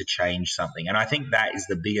going to change something. And I think that is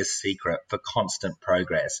the biggest secret for constant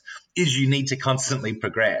progress, is you need to constantly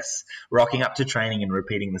progress. Rocking up to training and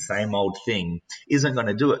repeating the same old thing isn't going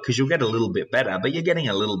to do it, because you'll get a little bit better, but you're getting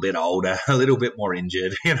a little bit older, a little bit more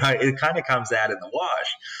injured. It kind of comes out in the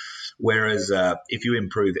wash. Whereas if you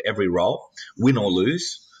improve every roll, win or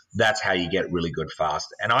lose, that's how you get really good fast.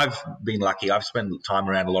 And I've been lucky. I've spent time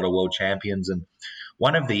around a lot of world champions, and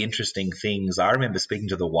one of the interesting things, I remember speaking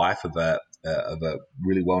to the wife of a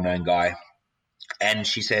really well-known guy, and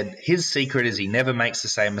she said his secret is he never makes the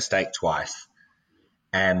same mistake twice.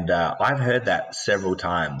 And I've heard that several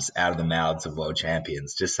times out of the mouths of world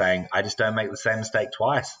champions, just saying, I just don't make the same mistake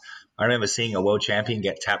twice. I remember seeing a world champion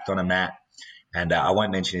get tapped on a mat, and I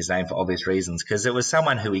won't mention his name for obvious reasons, because it was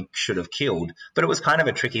someone who he should have killed, but it was kind of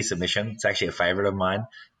a tricky submission. It's actually a favorite of mine.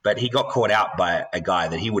 But he got caught out by a guy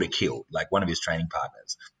that he would have killed, like one of his training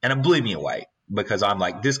partners. And it blew me away, because I'm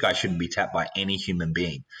like, this guy shouldn't be tapped by any human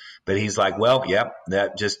being. But he's like, well, yep,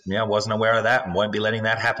 that just wasn't aware of that and won't be letting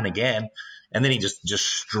that happen again. And then he just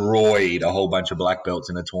destroyed a whole bunch of black belts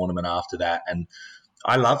in a tournament after that. And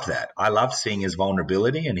I loved that. I loved seeing his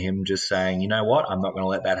vulnerability and him just saying, you know what, I'm not going to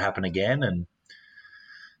let that happen again. And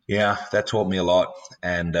yeah, that taught me a lot.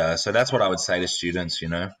 And so that's what I would say to students,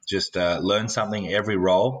 just learn something every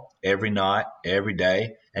roll, every night, every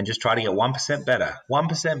day, and just try to get 1% better.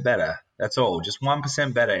 1% better. That's all. Just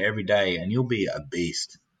 1% better every day, and you'll be a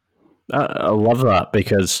beast. I love that,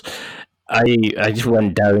 because I just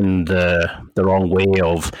went down the wrong way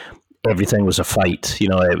of everything was a fight. It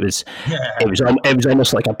was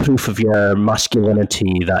almost like a proof of your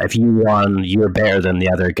masculinity, that if you won, you were better than the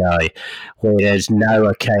other guy. Whereas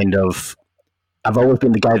now I've always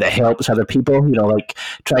been the guy that helps other people, like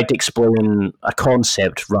tried to explain a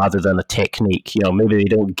concept rather than a technique. Maybe they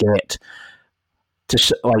don't get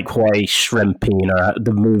to like why shrimping or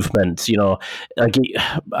the movement, like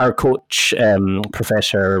our coach,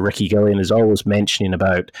 Professor Ricky Gillian, is always mentioning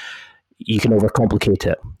about, you can overcomplicate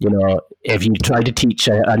it. If you try to teach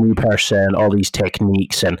a new person all these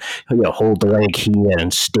techniques and hold the leg here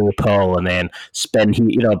and staple and then spin here,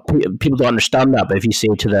 people don't understand that. But if you say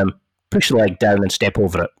to them, push the leg down and step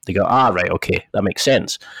over it, they go, right, okay, that makes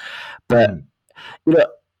sense. But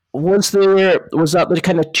was that the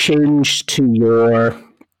kind of change to your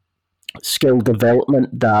skill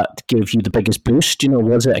development that gave you the biggest boost?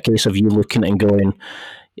 Was it a case of you looking and going,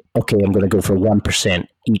 okay, I'm going to go for 1%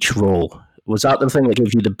 each roll? Was that the thing that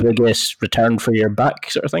gave you the biggest return for your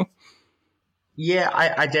back, sort of thing? Yeah,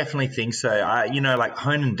 I definitely think so. Like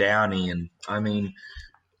Honan Downey, and I mean,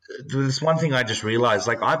 there's one thing I just realized,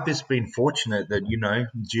 like I've just been fortunate that,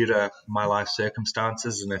 due to my life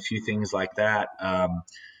circumstances and a few things like that,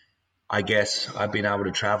 I guess I've been able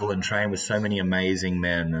to travel and train with so many amazing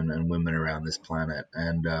men and women around this planet.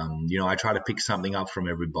 And, I try to pick something up from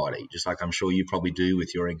everybody, just like I'm sure you probably do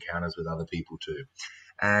with your encounters with other people too.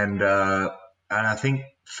 And I think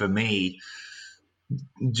for me,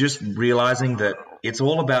 just realizing that it's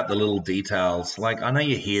all about the little details. Like I know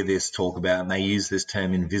you hear this talk about, and they use this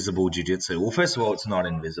term invisible jiu-jitsu. Well, first of all, it's not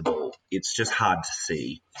invisible. It's just hard to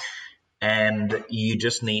see. And you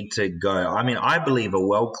just need to go. I mean, I believe a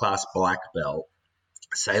world-class black belt,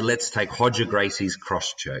 say, let's take Roger Gracie's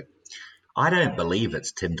cross choke. I don't believe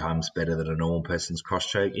it's 10 times better than a normal person's cross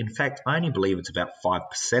choke. In fact, I only believe it's about 5%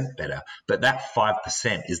 better. But that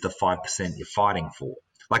 5% is the 5% you're fighting for.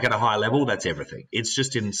 Like at a high level, that's everything. It's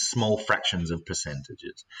just in small fractions of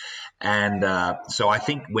percentages. And so I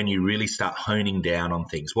think when you really start honing down on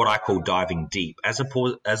things, what I call diving deep, as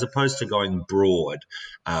opposed to going broad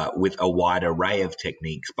with a wide array of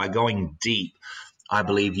techniques, by going deep, I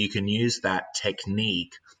believe you can use that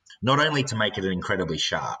technique not only to make it incredibly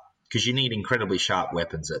sharp, because you need incredibly sharp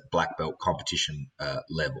weapons at black belt competition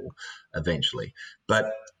level eventually,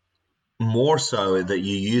 but more so that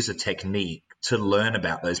you use a technique to learn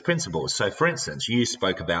about those principles. So, for instance, you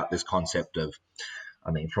spoke about this concept of,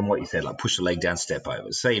 from what you said, like push the leg down, step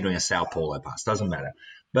over. Say you're doing a Sao Paulo pass, doesn't matter.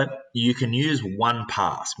 But you can use one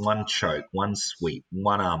pass, one choke, one sweep,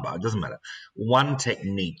 one armbar, it doesn't matter, one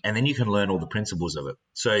technique, and then you can learn all the principles of it.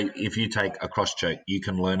 So if you take a cross choke, you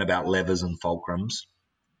can learn about levers and fulcrums.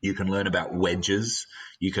 You can learn about wedges.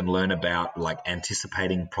 You can learn about like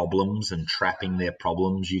anticipating problems and trapping their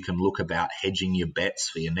problems. You can look about hedging your bets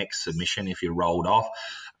for your next submission if you're rolled off.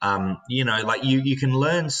 You can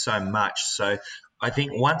learn so much. So I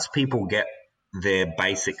think once people get their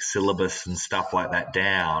basic syllabus and stuff like that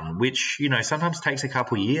down, which, sometimes takes a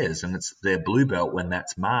couple of years and it's their blue belt when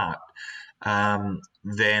that's marked,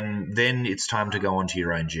 then it's time to go on to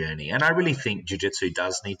your own journey. And I really think jiu-jitsu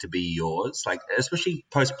does need to be yours, like especially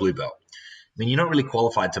post blue belt. I mean, you're not really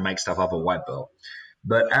qualified to make stuff up at white belt.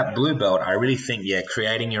 But at blue belt, I really think,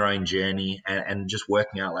 creating your own journey and just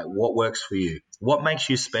working out like what works for you, what makes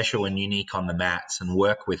you special and unique on the mats, and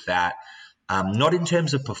work with that. Not in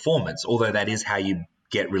terms of performance, although that is how you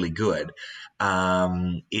get really good.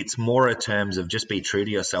 It's more in terms of just be true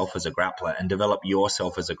to yourself as a grappler and develop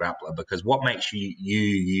yourself as a grappler, because what makes you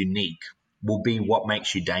unique will be what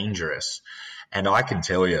makes you dangerous. And I can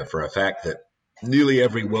tell you for a fact that nearly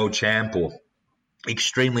every world champ or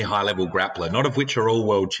extremely high-level grappler, not of which are all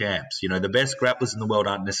world champs. The best grapplers in the world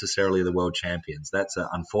aren't necessarily the world champions. That's an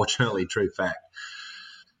unfortunately true fact.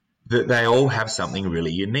 That they all have something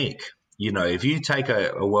really unique. If you take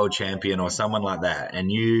a world champion or someone like that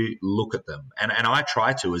and you look at them, and I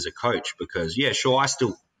try to as a coach, because, I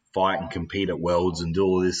still fight and compete at worlds and do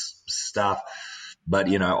all this stuff. But,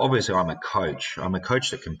 obviously I'm a coach. I'm a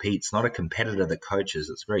coach that competes, not a competitor that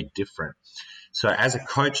coaches. It's very different. So as a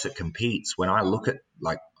coach that competes, when I look at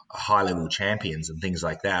like high-level champions and things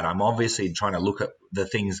like that, I'm obviously trying to look at the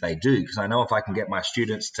things they do, because I know if I can get my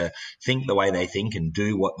students to think the way they think and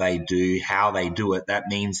do what they do, how they do it, that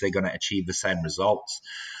means they're going to achieve the same results.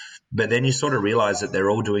 But then you sort of realize that they're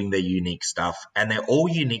all doing their unique stuff and they're all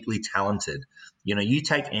uniquely talented. You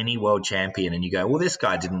take any world champion and you go, well, this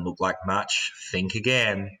guy didn't look like much. Think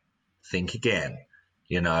again.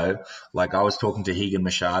 Like I was talking to Higan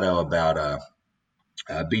Machado about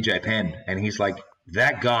BJ Penn, and he's like,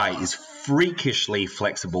 that guy is freakishly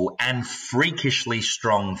flexible and freakishly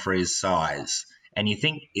strong for his size. And you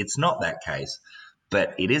think it's not that case,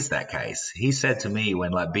 but it is that case. He said to me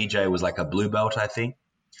when like BJ was like a blue belt, I think,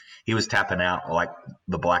 he was tapping out like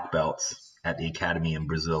the black belts at the academy in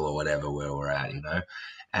Brazil or whatever where we're at,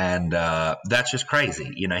 And that's just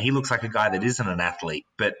crazy. He looks like a guy that isn't an athlete,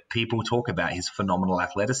 but people talk about his phenomenal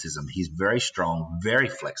athleticism. He's very strong, very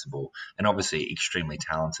flexible, and obviously extremely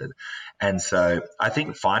talented. And so I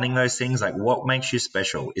think finding those things, like what makes you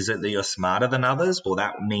special? Is it that you're smarter than others? Well,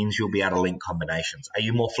 that means you'll be able to link combinations. Are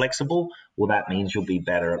you more flexible? Well, that means you'll be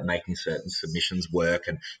better at making certain submissions work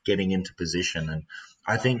and getting into position. And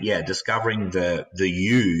I think, discovering the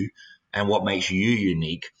you and what makes you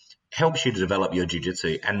unique helps you to develop your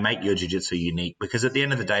jiu-jitsu and make your jiu-jitsu unique. Because at the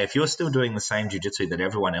end of the day, if you're still doing the same jiu-jitsu that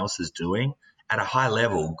everyone else is doing at a high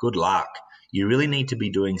level, good luck. You really need to be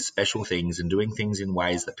doing special things and doing things in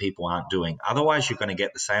ways that people aren't doing. Otherwise, you're going to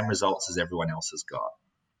get the same results as everyone else has got.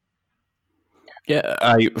 Yeah,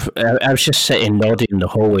 I was just sitting nodding the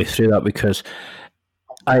whole way through that, because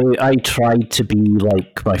I tried to be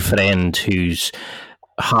like my friend who's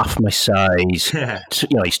half my size.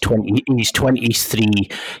 He's 20. He's 23.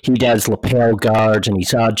 He does lapel guards and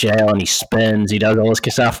he's agile and he spins. He does all this kind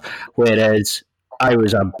of stuff. Whereas I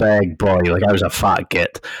was a big boy, like I was a fat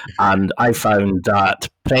git, and I found that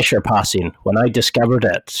pressure passing, when I discovered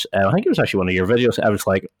it, I think it was actually one of your videos, I was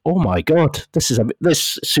like, oh my god,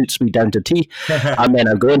 this suits me down to T. And then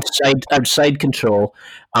I go outside control,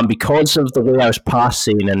 and because of the way I was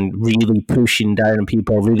passing and really pushing down on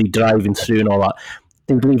people, really driving through and all that,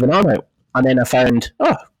 they would leave an arm out. And then I found,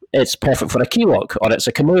 it's perfect for a key lock, or it's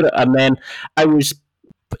a Kimura. And then I was,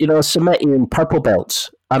 submitting purple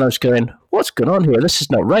belts, and I was going, what's going on here? This is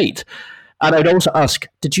not right. And I'd also ask,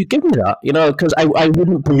 did you give me that? Because I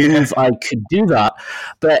wouldn't believe I could do that.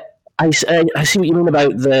 But I see what you mean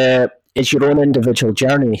about it's your own individual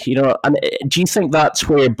journey, and do you think that's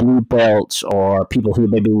where blue belts or people who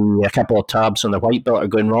maybe a couple of tabs on their white belt are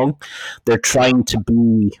going wrong? They're trying to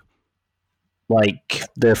be like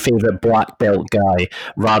their favorite black belt guy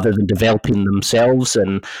rather than developing themselves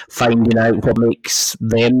and finding out what makes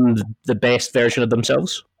them the best version of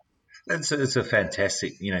themselves? It's a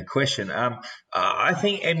fantastic, question. I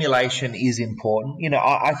think emulation is important.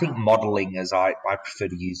 I think modeling, as I prefer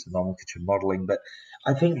to use the nomenclature modeling, but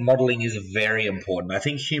I think modeling is very important. I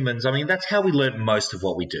think humans, that's how we learn most of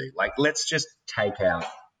what we do. Like, let's just take out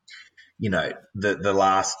the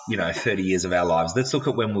last, 30 years of our lives. Let's look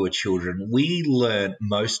at when we were children. We learned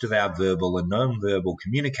most of our verbal and non-verbal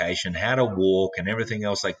communication, how to walk and everything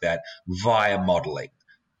else like that, via modeling.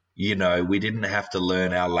 We didn't have to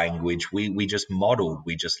learn our language. We just modeled.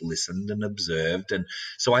 We just listened and observed. And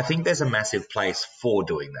so I think there's a massive place for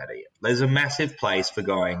doing that, Ian. There's a massive place for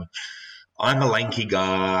going, I'm a lanky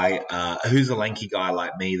guy. Who's a lanky guy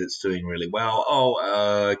like me that's doing really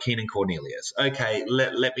well? Keenan Cornelius. Okay,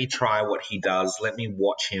 let me try what he does. Let me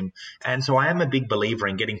watch him. And so I am a big believer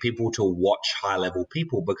in getting people to watch high-level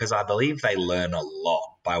people because I believe they learn a lot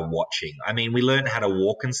by watching. I mean, we learn how to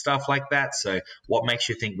walk and stuff like that. So what makes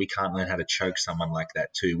you think we can't learn how to choke someone like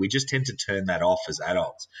that too? We just tend to turn that off as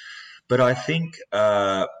adults. But I think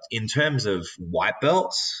in terms of white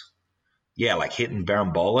belts, yeah, like hitting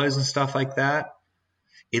barambolos and stuff like that,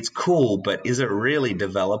 it's cool, but is it really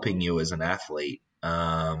developing you as an athlete?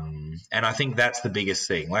 And I think that's the biggest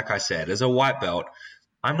thing. Like I said, as a white belt,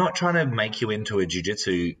 I'm not trying to make you into a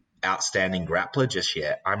jiu-jitsu outstanding grappler just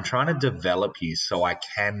yet. I'm trying to develop you so I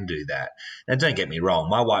can do that. Now, don't get me wrong.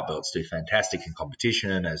 My white belts do fantastic in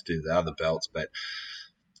competition, as do the other belts, but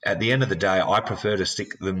at the end of the day, I prefer to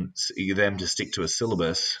stick them to stick to a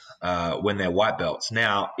syllabus when they're white belts.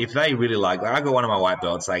 Now, if they really like I got one of my white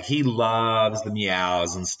belts, like he loves the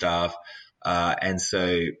meows and stuff. And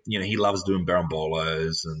so, he loves doing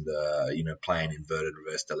barambolos and, playing inverted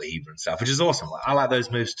reverse de la Hiva and stuff, which is awesome. I like those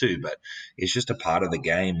moves too, but it's just a part of the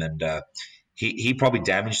game. And he probably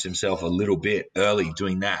damaged himself a little bit early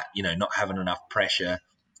doing that, not having enough pressure,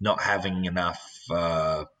 not having enough,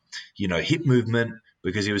 hip movement,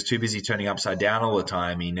 because he was too busy turning upside down all the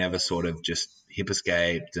time. He never sort of just hip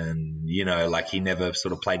escaped and, he never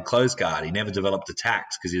sort of played close guard. He never developed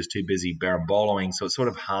attacks because he was too busy baramboloing. So it sort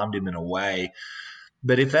of harmed him in a way.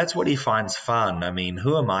 But if that's what he finds fun, I mean,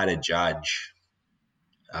 who am I to judge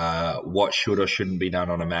what should or shouldn't be done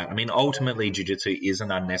on a mat? I mean, ultimately, jiu-jitsu is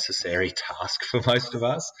an unnecessary task for most of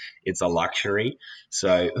us. It's a luxury.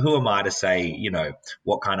 So who am I to say,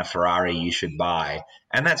 what kind of Ferrari you should buy?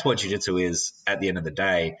 And that's what jiu-jitsu is at the end of the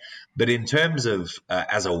day. But in terms of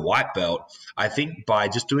as a white belt, I think by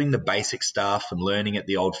just doing the basic stuff and learning it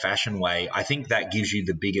the old-fashioned way, I think that gives you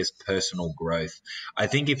the biggest personal growth. I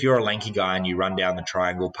think if you're a lanky guy and you run down the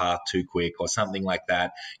triangle path too quick or something like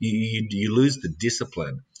that, you lose the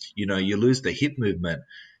discipline. You lose the hip movement.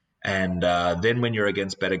 And then when you're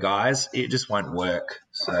against better guys, it just won't work.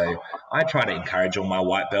 So I try to encourage all my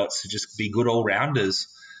white belts to just be good all-rounders.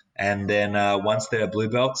 And then once they're blue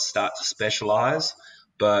belts, start to specialize.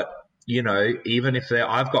 But, even if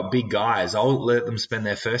I've got big guys, I'll let them spend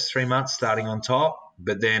their first 3 months starting on top.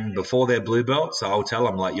 But then before they're blue belts, I'll tell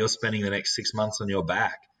them, you're spending the next 6 months on your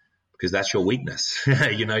back because that's your weakness.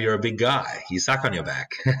 You're a big guy. You suck on your back.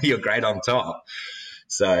 You're great on top.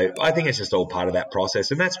 So I think it's just all part of that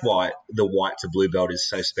process. And that's why the white to blue belt is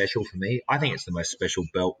so special for me. I think it's the most special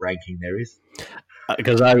belt ranking there is.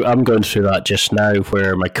 Because I'm going through that just now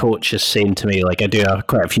where my coach is saying to me, I do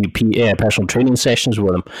quite a few personal training sessions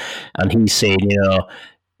with him, and he's saying,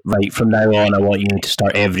 right, from now on, I want you to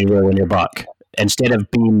start every row on your back. Instead of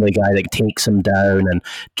being the guy that takes him down and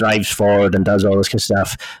drives forward and does all this kind of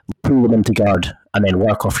stuff, pull them into guard and then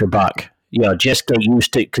work off your back. Just get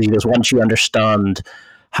used to it, because once you understand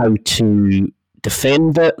how to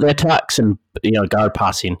defend the attacks and guard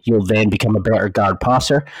passing, you'll then become a better guard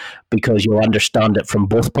passer because you'll understand it from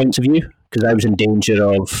both points of view. Because I was in danger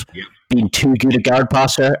of being too good a guard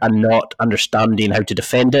passer and not understanding how to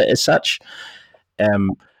defend it as such. I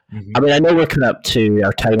mean, I know we're coming up to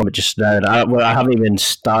our time limit just now, and I haven't even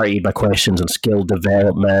started my questions on skill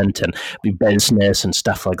development and business and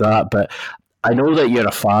stuff like that, but I know that you're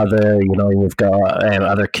a father, you've got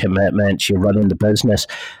other commitments, you're running the business.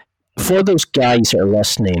 For those guys that are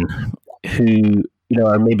listening who,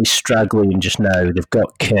 are maybe struggling just now, they've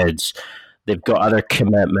got kids, they've got other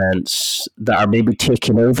commitments that are maybe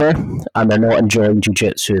taking over and they're not enjoying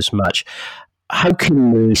jiu-jitsu as much, how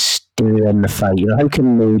can they stay in the fight? How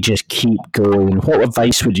can they just keep going? What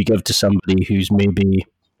advice would you give to somebody who's maybe,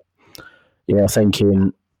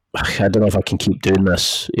 thinking, I don't know if I can keep doing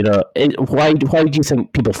this. Why do you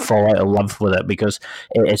think people fall out of love with it? Because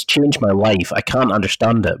it's changed my life. I can't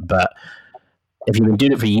understand it, but if you've been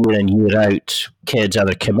doing it for year in, year out, kids,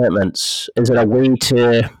 other commitments, is there a way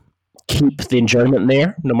to keep the enjoyment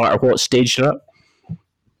there, no matter what stage you're at?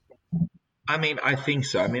 I mean, I think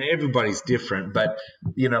so. I mean, everybody's different, but,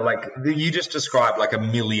 you just described like a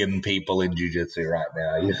million people in jiu-jitsu right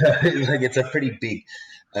now. It's a pretty big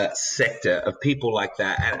sector of people like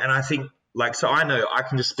that. And I think, so I know I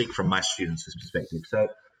can just speak from my students' perspective. So,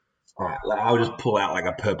 all right, I'll just pull out like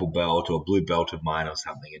a purple belt or a blue belt of mine or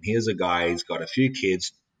something. And here's a guy, he's got a few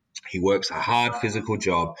kids. He works a hard physical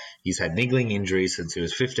job. He's had niggling injuries since he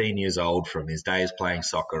was 15 years old from his days playing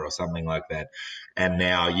soccer or something like that. And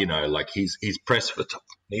now, he's pressed for time.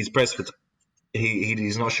 He's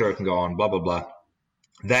not sure it can go on, blah, blah, blah.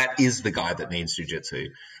 That is the guy that needs jiu-jitsu.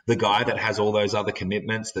 The guy that has all those other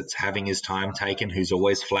commitments, that's having his time taken, who's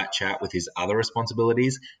always flat chat with his other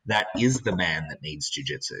responsibilities, that is the man that needs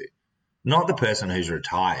jiu-jitsu. Not the person who's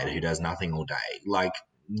retired, who does nothing all day. Like,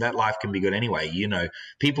 that life can be good anyway. You know,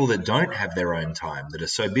 people that don't have their own time, that are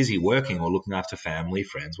so busy working or looking after family,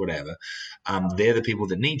 friends, whatever, they're the people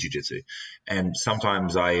that need jiu-jitsu. And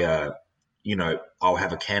sometimes I'll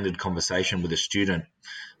have a candid conversation with a student,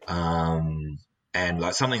 and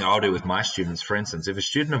like something I'll do with my students, for instance, if a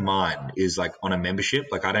student of mine is like on a membership,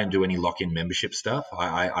 like I don't do any lock-in membership stuff.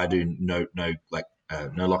 I do no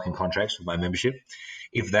lock-in contracts with my membership.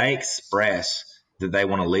 If they express that they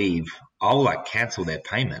want to leave, I'll like cancel their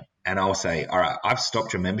payment, and I'll say, all right, I've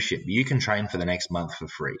stopped your membership. You can train for the next month for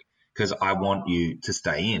free because I want you to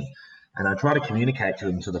stay in. And I try to communicate to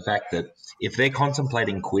them to the fact that if they're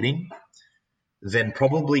contemplating quitting, then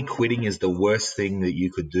probably quitting is the worst thing that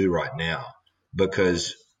you could do right now,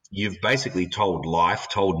 because you've basically told life,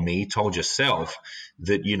 told me, told yourself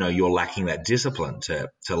that, you know, you're lacking that discipline to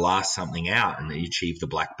last something out and that you achieve the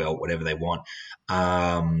black belt, whatever they want.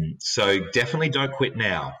 So definitely don't quit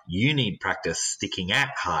now. You need practice sticking at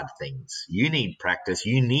hard things. You need practice.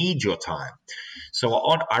 You need your time.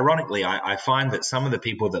 So ironically, I find that some of the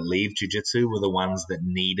people that leave jiu-jitsu were the ones that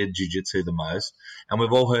needed jiu-jitsu the most. And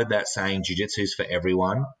we've all heard that saying, jiu-jitsu is for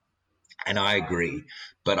everyone. And I agree.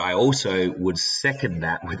 But I also would second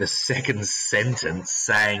that with a second sentence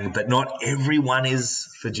saying, but not everyone is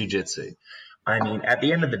for jiu-jitsu. I mean, at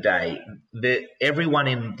the end of the day, everyone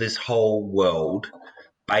in this whole world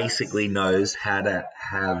basically knows how to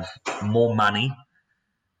have more money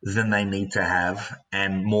than they need to have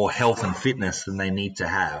and more health and fitness than they need to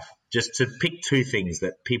have. Just to pick two things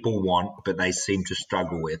that people want but they seem to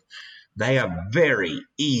struggle with. They are very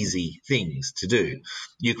easy things to do.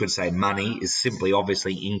 You could say money is simply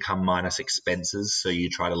obviously income minus expenses. So you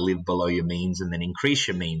try to live below your means and then increase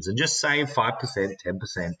your means and just save 5%,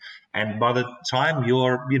 10%. And by the time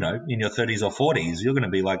you're, you know, in your 30s or 40s, you're going to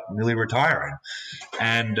be like nearly retiring.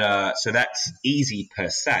 And so that's easy per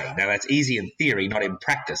se. Now that's easy in theory, not in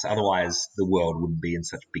practice. Otherwise the world wouldn't be in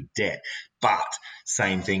such big debt. But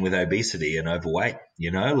same thing with obesity and overweight, you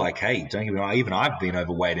know, like, hey, don't get me wrong, even I've been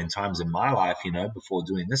overweight in times in my life, you know, before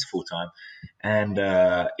doing this full time. And,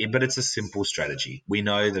 but it's a simple strategy. We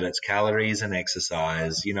know that it's calories and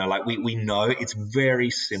exercise, you know, like we know it's very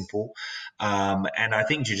simple. And I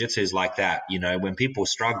think jiu-jitsu is like that, you know, when people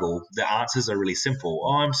struggle, the answers are really simple.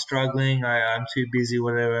 Oh, I'm struggling. I'm too busy,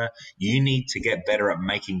 whatever. You need to get better at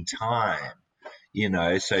making time. You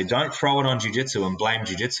know, so don't throw it on jiu-jitsu and blame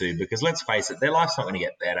jiu-jitsu, because let's face it, their life's not going to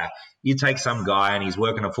get better. You take some guy and he's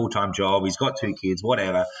working a full-time job, he's got 2 kids,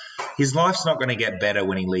 whatever. His life's not going to get better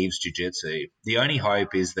when he leaves jiu-jitsu. The only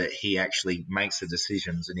hope is that he actually makes the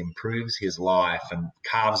decisions and improves his life and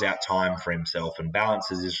carves out time for himself and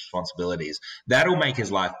balances his responsibilities. That'll make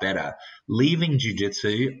his life better. Leaving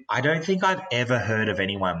jiu-jitsu, I don't think I've ever heard of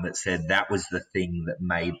anyone that said that was the thing that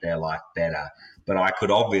made their life better. But I could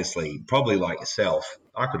obviously, probably like yourself,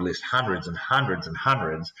 I could list hundreds and hundreds and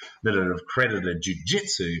hundreds that have credited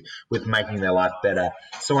jiu-jitsu with making their life better.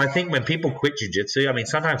 So I think when people quit jiu-jitsu, I mean,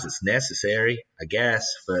 sometimes it's necessary, I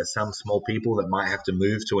guess, for some small people that might have to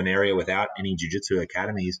move to an area without any jiu-jitsu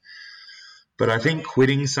academies. But I think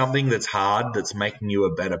quitting something that's hard, that's making you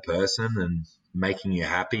a better person and making you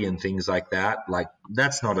happy and things like that, like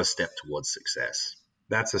that's not a step towards success.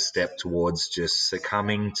 That's a step towards just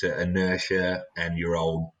succumbing to inertia and your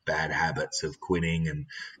old bad habits of quitting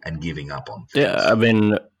and giving up on things. Yeah, I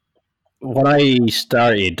mean, when I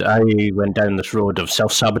started, I went down this road of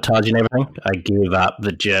self-sabotaging everything. I gave up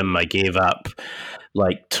the gym. I gave up,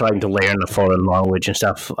 like, trying to learn a foreign language and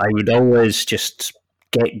stuff. I would always just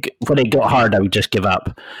when it got hard, I would just give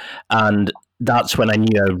up. And that's when I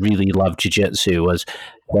knew I really loved jiu-jitsu, was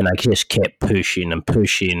when I just kept pushing and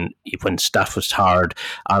pushing when stuff was hard.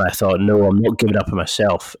 And I thought, no, I'm not giving up on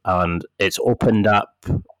myself. And it's opened up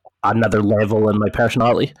another level in my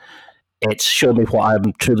personality. It's shown me what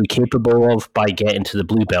I'm truly capable of by getting to the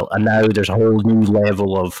blue belt. And now there's a whole new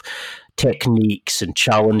level of techniques and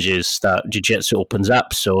challenges that jiu-jitsu opens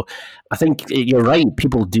up. So I think you're right,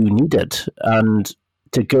 people do need it. And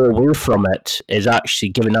to go away from it is actually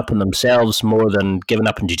giving up on themselves more than giving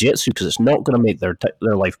up on jiu-jitsu, because it's not going to make their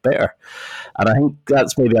life better. And I think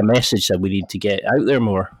that's maybe a message that we need to get out there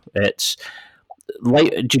more. It's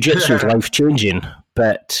like jiu-jitsu is life-changing,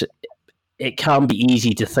 but it can be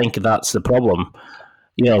easy to think that's the problem.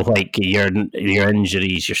 You know, like your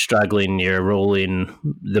injuries, you're struggling, you're rolling,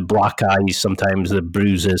 the black eyes, sometimes the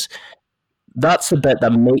bruises. That's the bit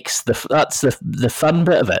that makes that's the fun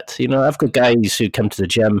bit of it. You know, I've got guys who come to the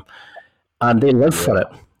gym and they live for it.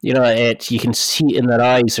 You know, you can see it in their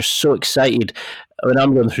eyes. They're so excited. When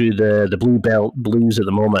I'm going through the blue belt blues at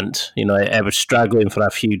the moment, you know, I was struggling for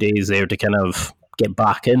a few days there to kind of get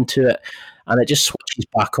back into it, and it just switches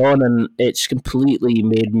back on, and it's completely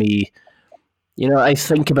made me. You know, I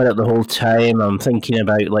think about it the whole time. I'm thinking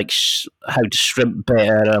about like how to shrimp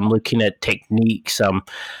better. I'm looking at techniques.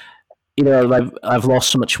 You know, I've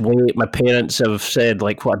lost so much weight. My parents have said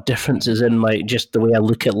like what a difference is in my just the way I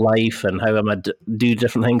look at life and how I do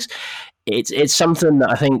different things. It's something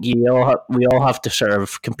that I think we all have to sort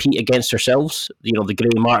of compete against ourselves. You know, the grey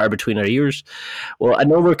matter between our ears. Well, I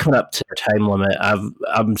know we're coming up to our time limit. I'm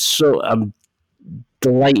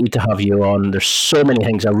delighted to have you on. There's so many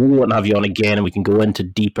things I really want to have you on again, and we can go into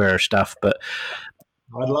deeper stuff. But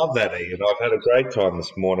I'd love that, Ian. I've had a great time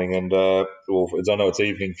this morning, and I know it's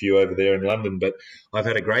evening for you over there in London, but I've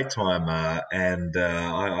had a great time, and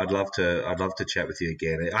I'd love to chat with you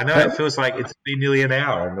again. I know it feels like it's been nearly an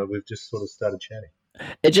hour, and we've just sort of started chatting.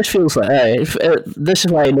 It just feels like this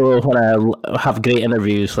is why I know when I have great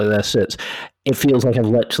interviews like this, it feels like I've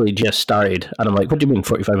literally just started, and I'm like, what do you mean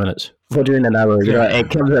 45 minutes? What do you mean an hour? You know, it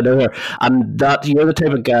comes an hour, and that you're the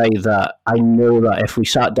type of guy that I know that if we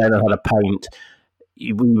sat down and had a pint,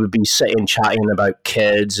 we would be sitting chatting about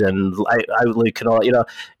kids and outlook and all. You know,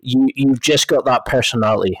 you've just got that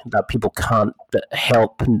personality that people can't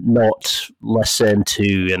help not listen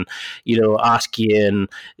to, and you know, ask you and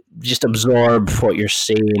just absorb what you're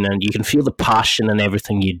saying, and you can feel the passion in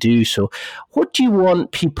everything you do. So, what do you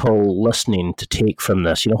want people listening to take from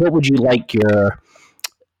this? You know, what would you like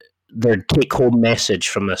their take home message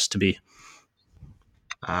from this to be?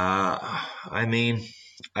 I mean,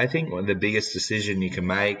 I think the biggest decision you can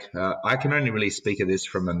make, I can only really speak of this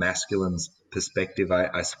from a masculine's perspective,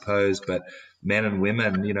 I suppose, but men and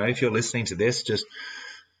women, you know, if you're listening to this, just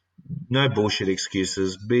no bullshit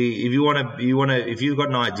excuses. If you've got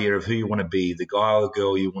an idea of who you want to be, the guy or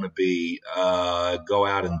girl you want to be, go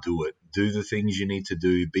out and do it. Do the things you need to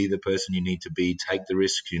do. Be the person you need to be. Take the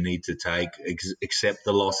risks you need to take. Accept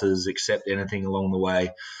the losses. Accept anything along the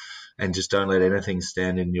way. And just don't let anything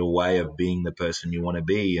stand in your way of being the person you want to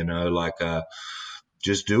be. You know, like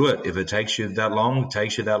just do it. If it takes you that long, it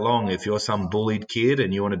takes you that long. If you're some bullied kid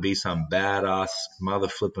and you want to be some badass mother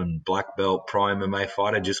flipping black belt pro MMA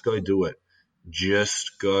fighter, just go do it.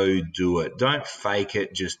 Just go do it. Don't fake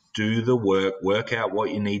it. Just do the work. Work out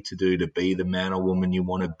what you need to do to be the man or woman you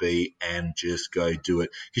want to be, and just go do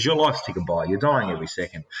it. Because your life's ticking by. You're dying every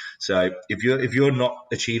second. So if you're not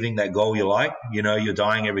achieving that goal you like, you know, you're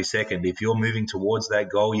dying every second. If you're moving towards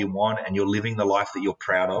that goal you want and you're living the life that you're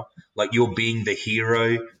proud of, like you're being the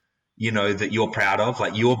hero, you know, that you're proud of,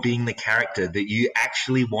 like you're being the character that you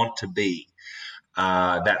actually want to be.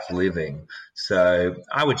 That's living. So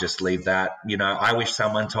I would just leave that. You know, I wish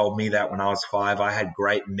someone told me that when I was 5. I had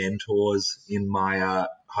great mentors in my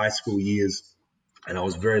high school years, and I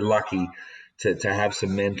was very lucky to have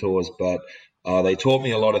some mentors, but they taught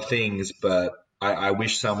me a lot of things, but I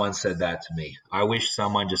wish someone said that to me. I wish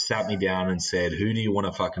someone just sat me down and said, who do you want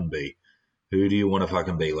to fucking be? Who do you want to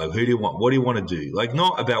fucking be? Like, who do you want? What do you want to do? Like,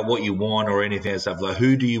 not about what you want or anything else. Like,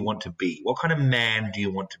 who do you want to be? What kind of man do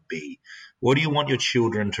you want to be? What do you want your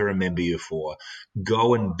children to remember you for?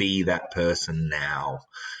 Go and be that person now.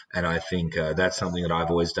 And I think that's something that I've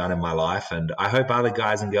always done in my life. And I hope other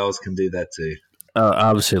guys and girls can do that too. I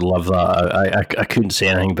absolutely love that. I couldn't say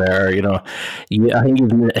anything better. You know, I think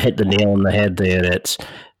you've hit the nail on the head there.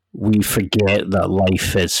 We forget that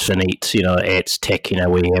life is finite. You know, it's ticking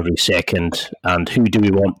away every second. And who do we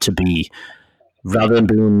want to be? Rather than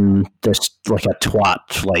being this like a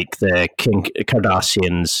twat like the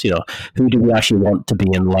Kardashians, you know, who do we actually want to be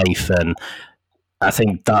in life? And I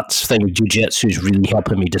think that's the thing. Jiu-Jitsu is really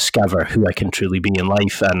helping me discover who I can truly be in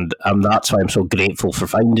life, and that's why I'm so grateful for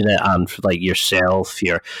finding it, and for, like yourself,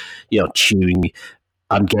 you know, Chewy,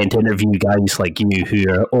 and getting to interview guys like you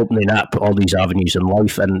who are opening up all these avenues in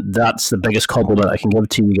life. And that's the biggest compliment I can give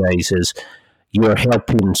to you guys, is you're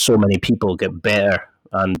helping so many people get better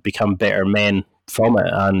and become better men from it.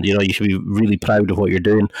 And, you know, you should be really proud of what you're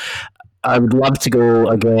doing. I would love to go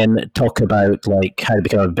again, talk about like how to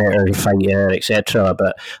become a better fighter, etc.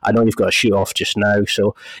 But I know you've got to shoot off just now.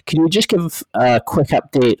 So can you just give a quick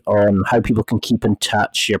update on how people can keep in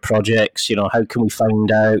touch, your projects? You know, how can we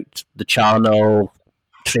find out the channel,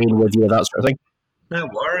 train with you, that sort of thing? No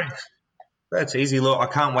worries. That's easy. Look, I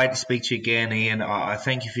can't wait to speak to you again, Ian. I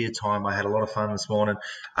thank you for your time. I had a lot of fun this morning.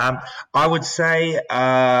 I would say,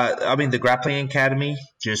 the Grappling Academy,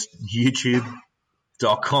 just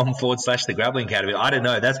YouTube.com/the Grappling Academy. I don't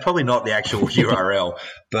know. That's probably not the actual URL,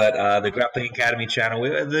 but the Grappling Academy channel,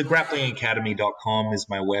 the grapplingacademy.com is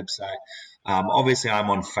my website. Obviously, I'm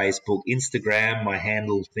on Facebook, Instagram. My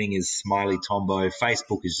handle thing is Smiley Tombo.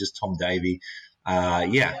 Facebook is just Tom Davey.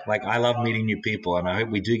 I love meeting new people, and I hope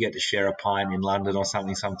we do get to share a pint in London or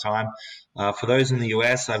something sometime. For those in the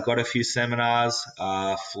US, I've got a few seminars,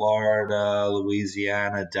 Florida,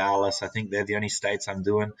 Louisiana, Dallas. I think they're the only states I'm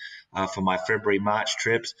doing for my February, March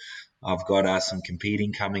trips. I've got some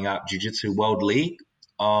competing coming up, Jiu-Jitsu World League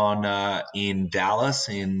in Dallas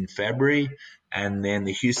in February, and then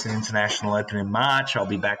the Houston International Open in March. I'll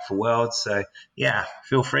be back for Worlds. So, yeah,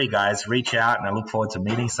 feel free, guys. Reach out, and I look forward to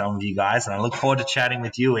meeting some of you guys, and I look forward to chatting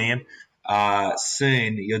with you, Ian,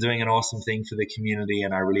 soon. You're doing an awesome thing for the community,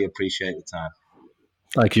 and I really appreciate the time.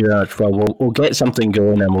 Thank you very much. Well, we'll get something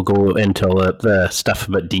going, and we'll go into the stuff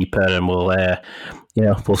a bit deeper, and we'll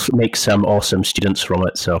make some awesome students from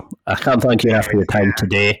it. So I can't thank you enough for your time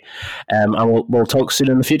today, and we'll talk soon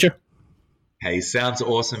in the future. Hey, sounds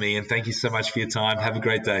awesome, Ian. Thank you so much for your time. Have a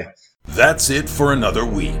great day. That's it for another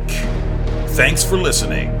week. Thanks for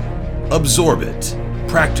listening. Absorb it,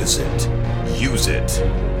 practice it, use it.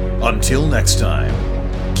 Until next time,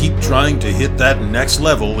 keep trying to hit that next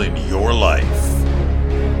level in your life.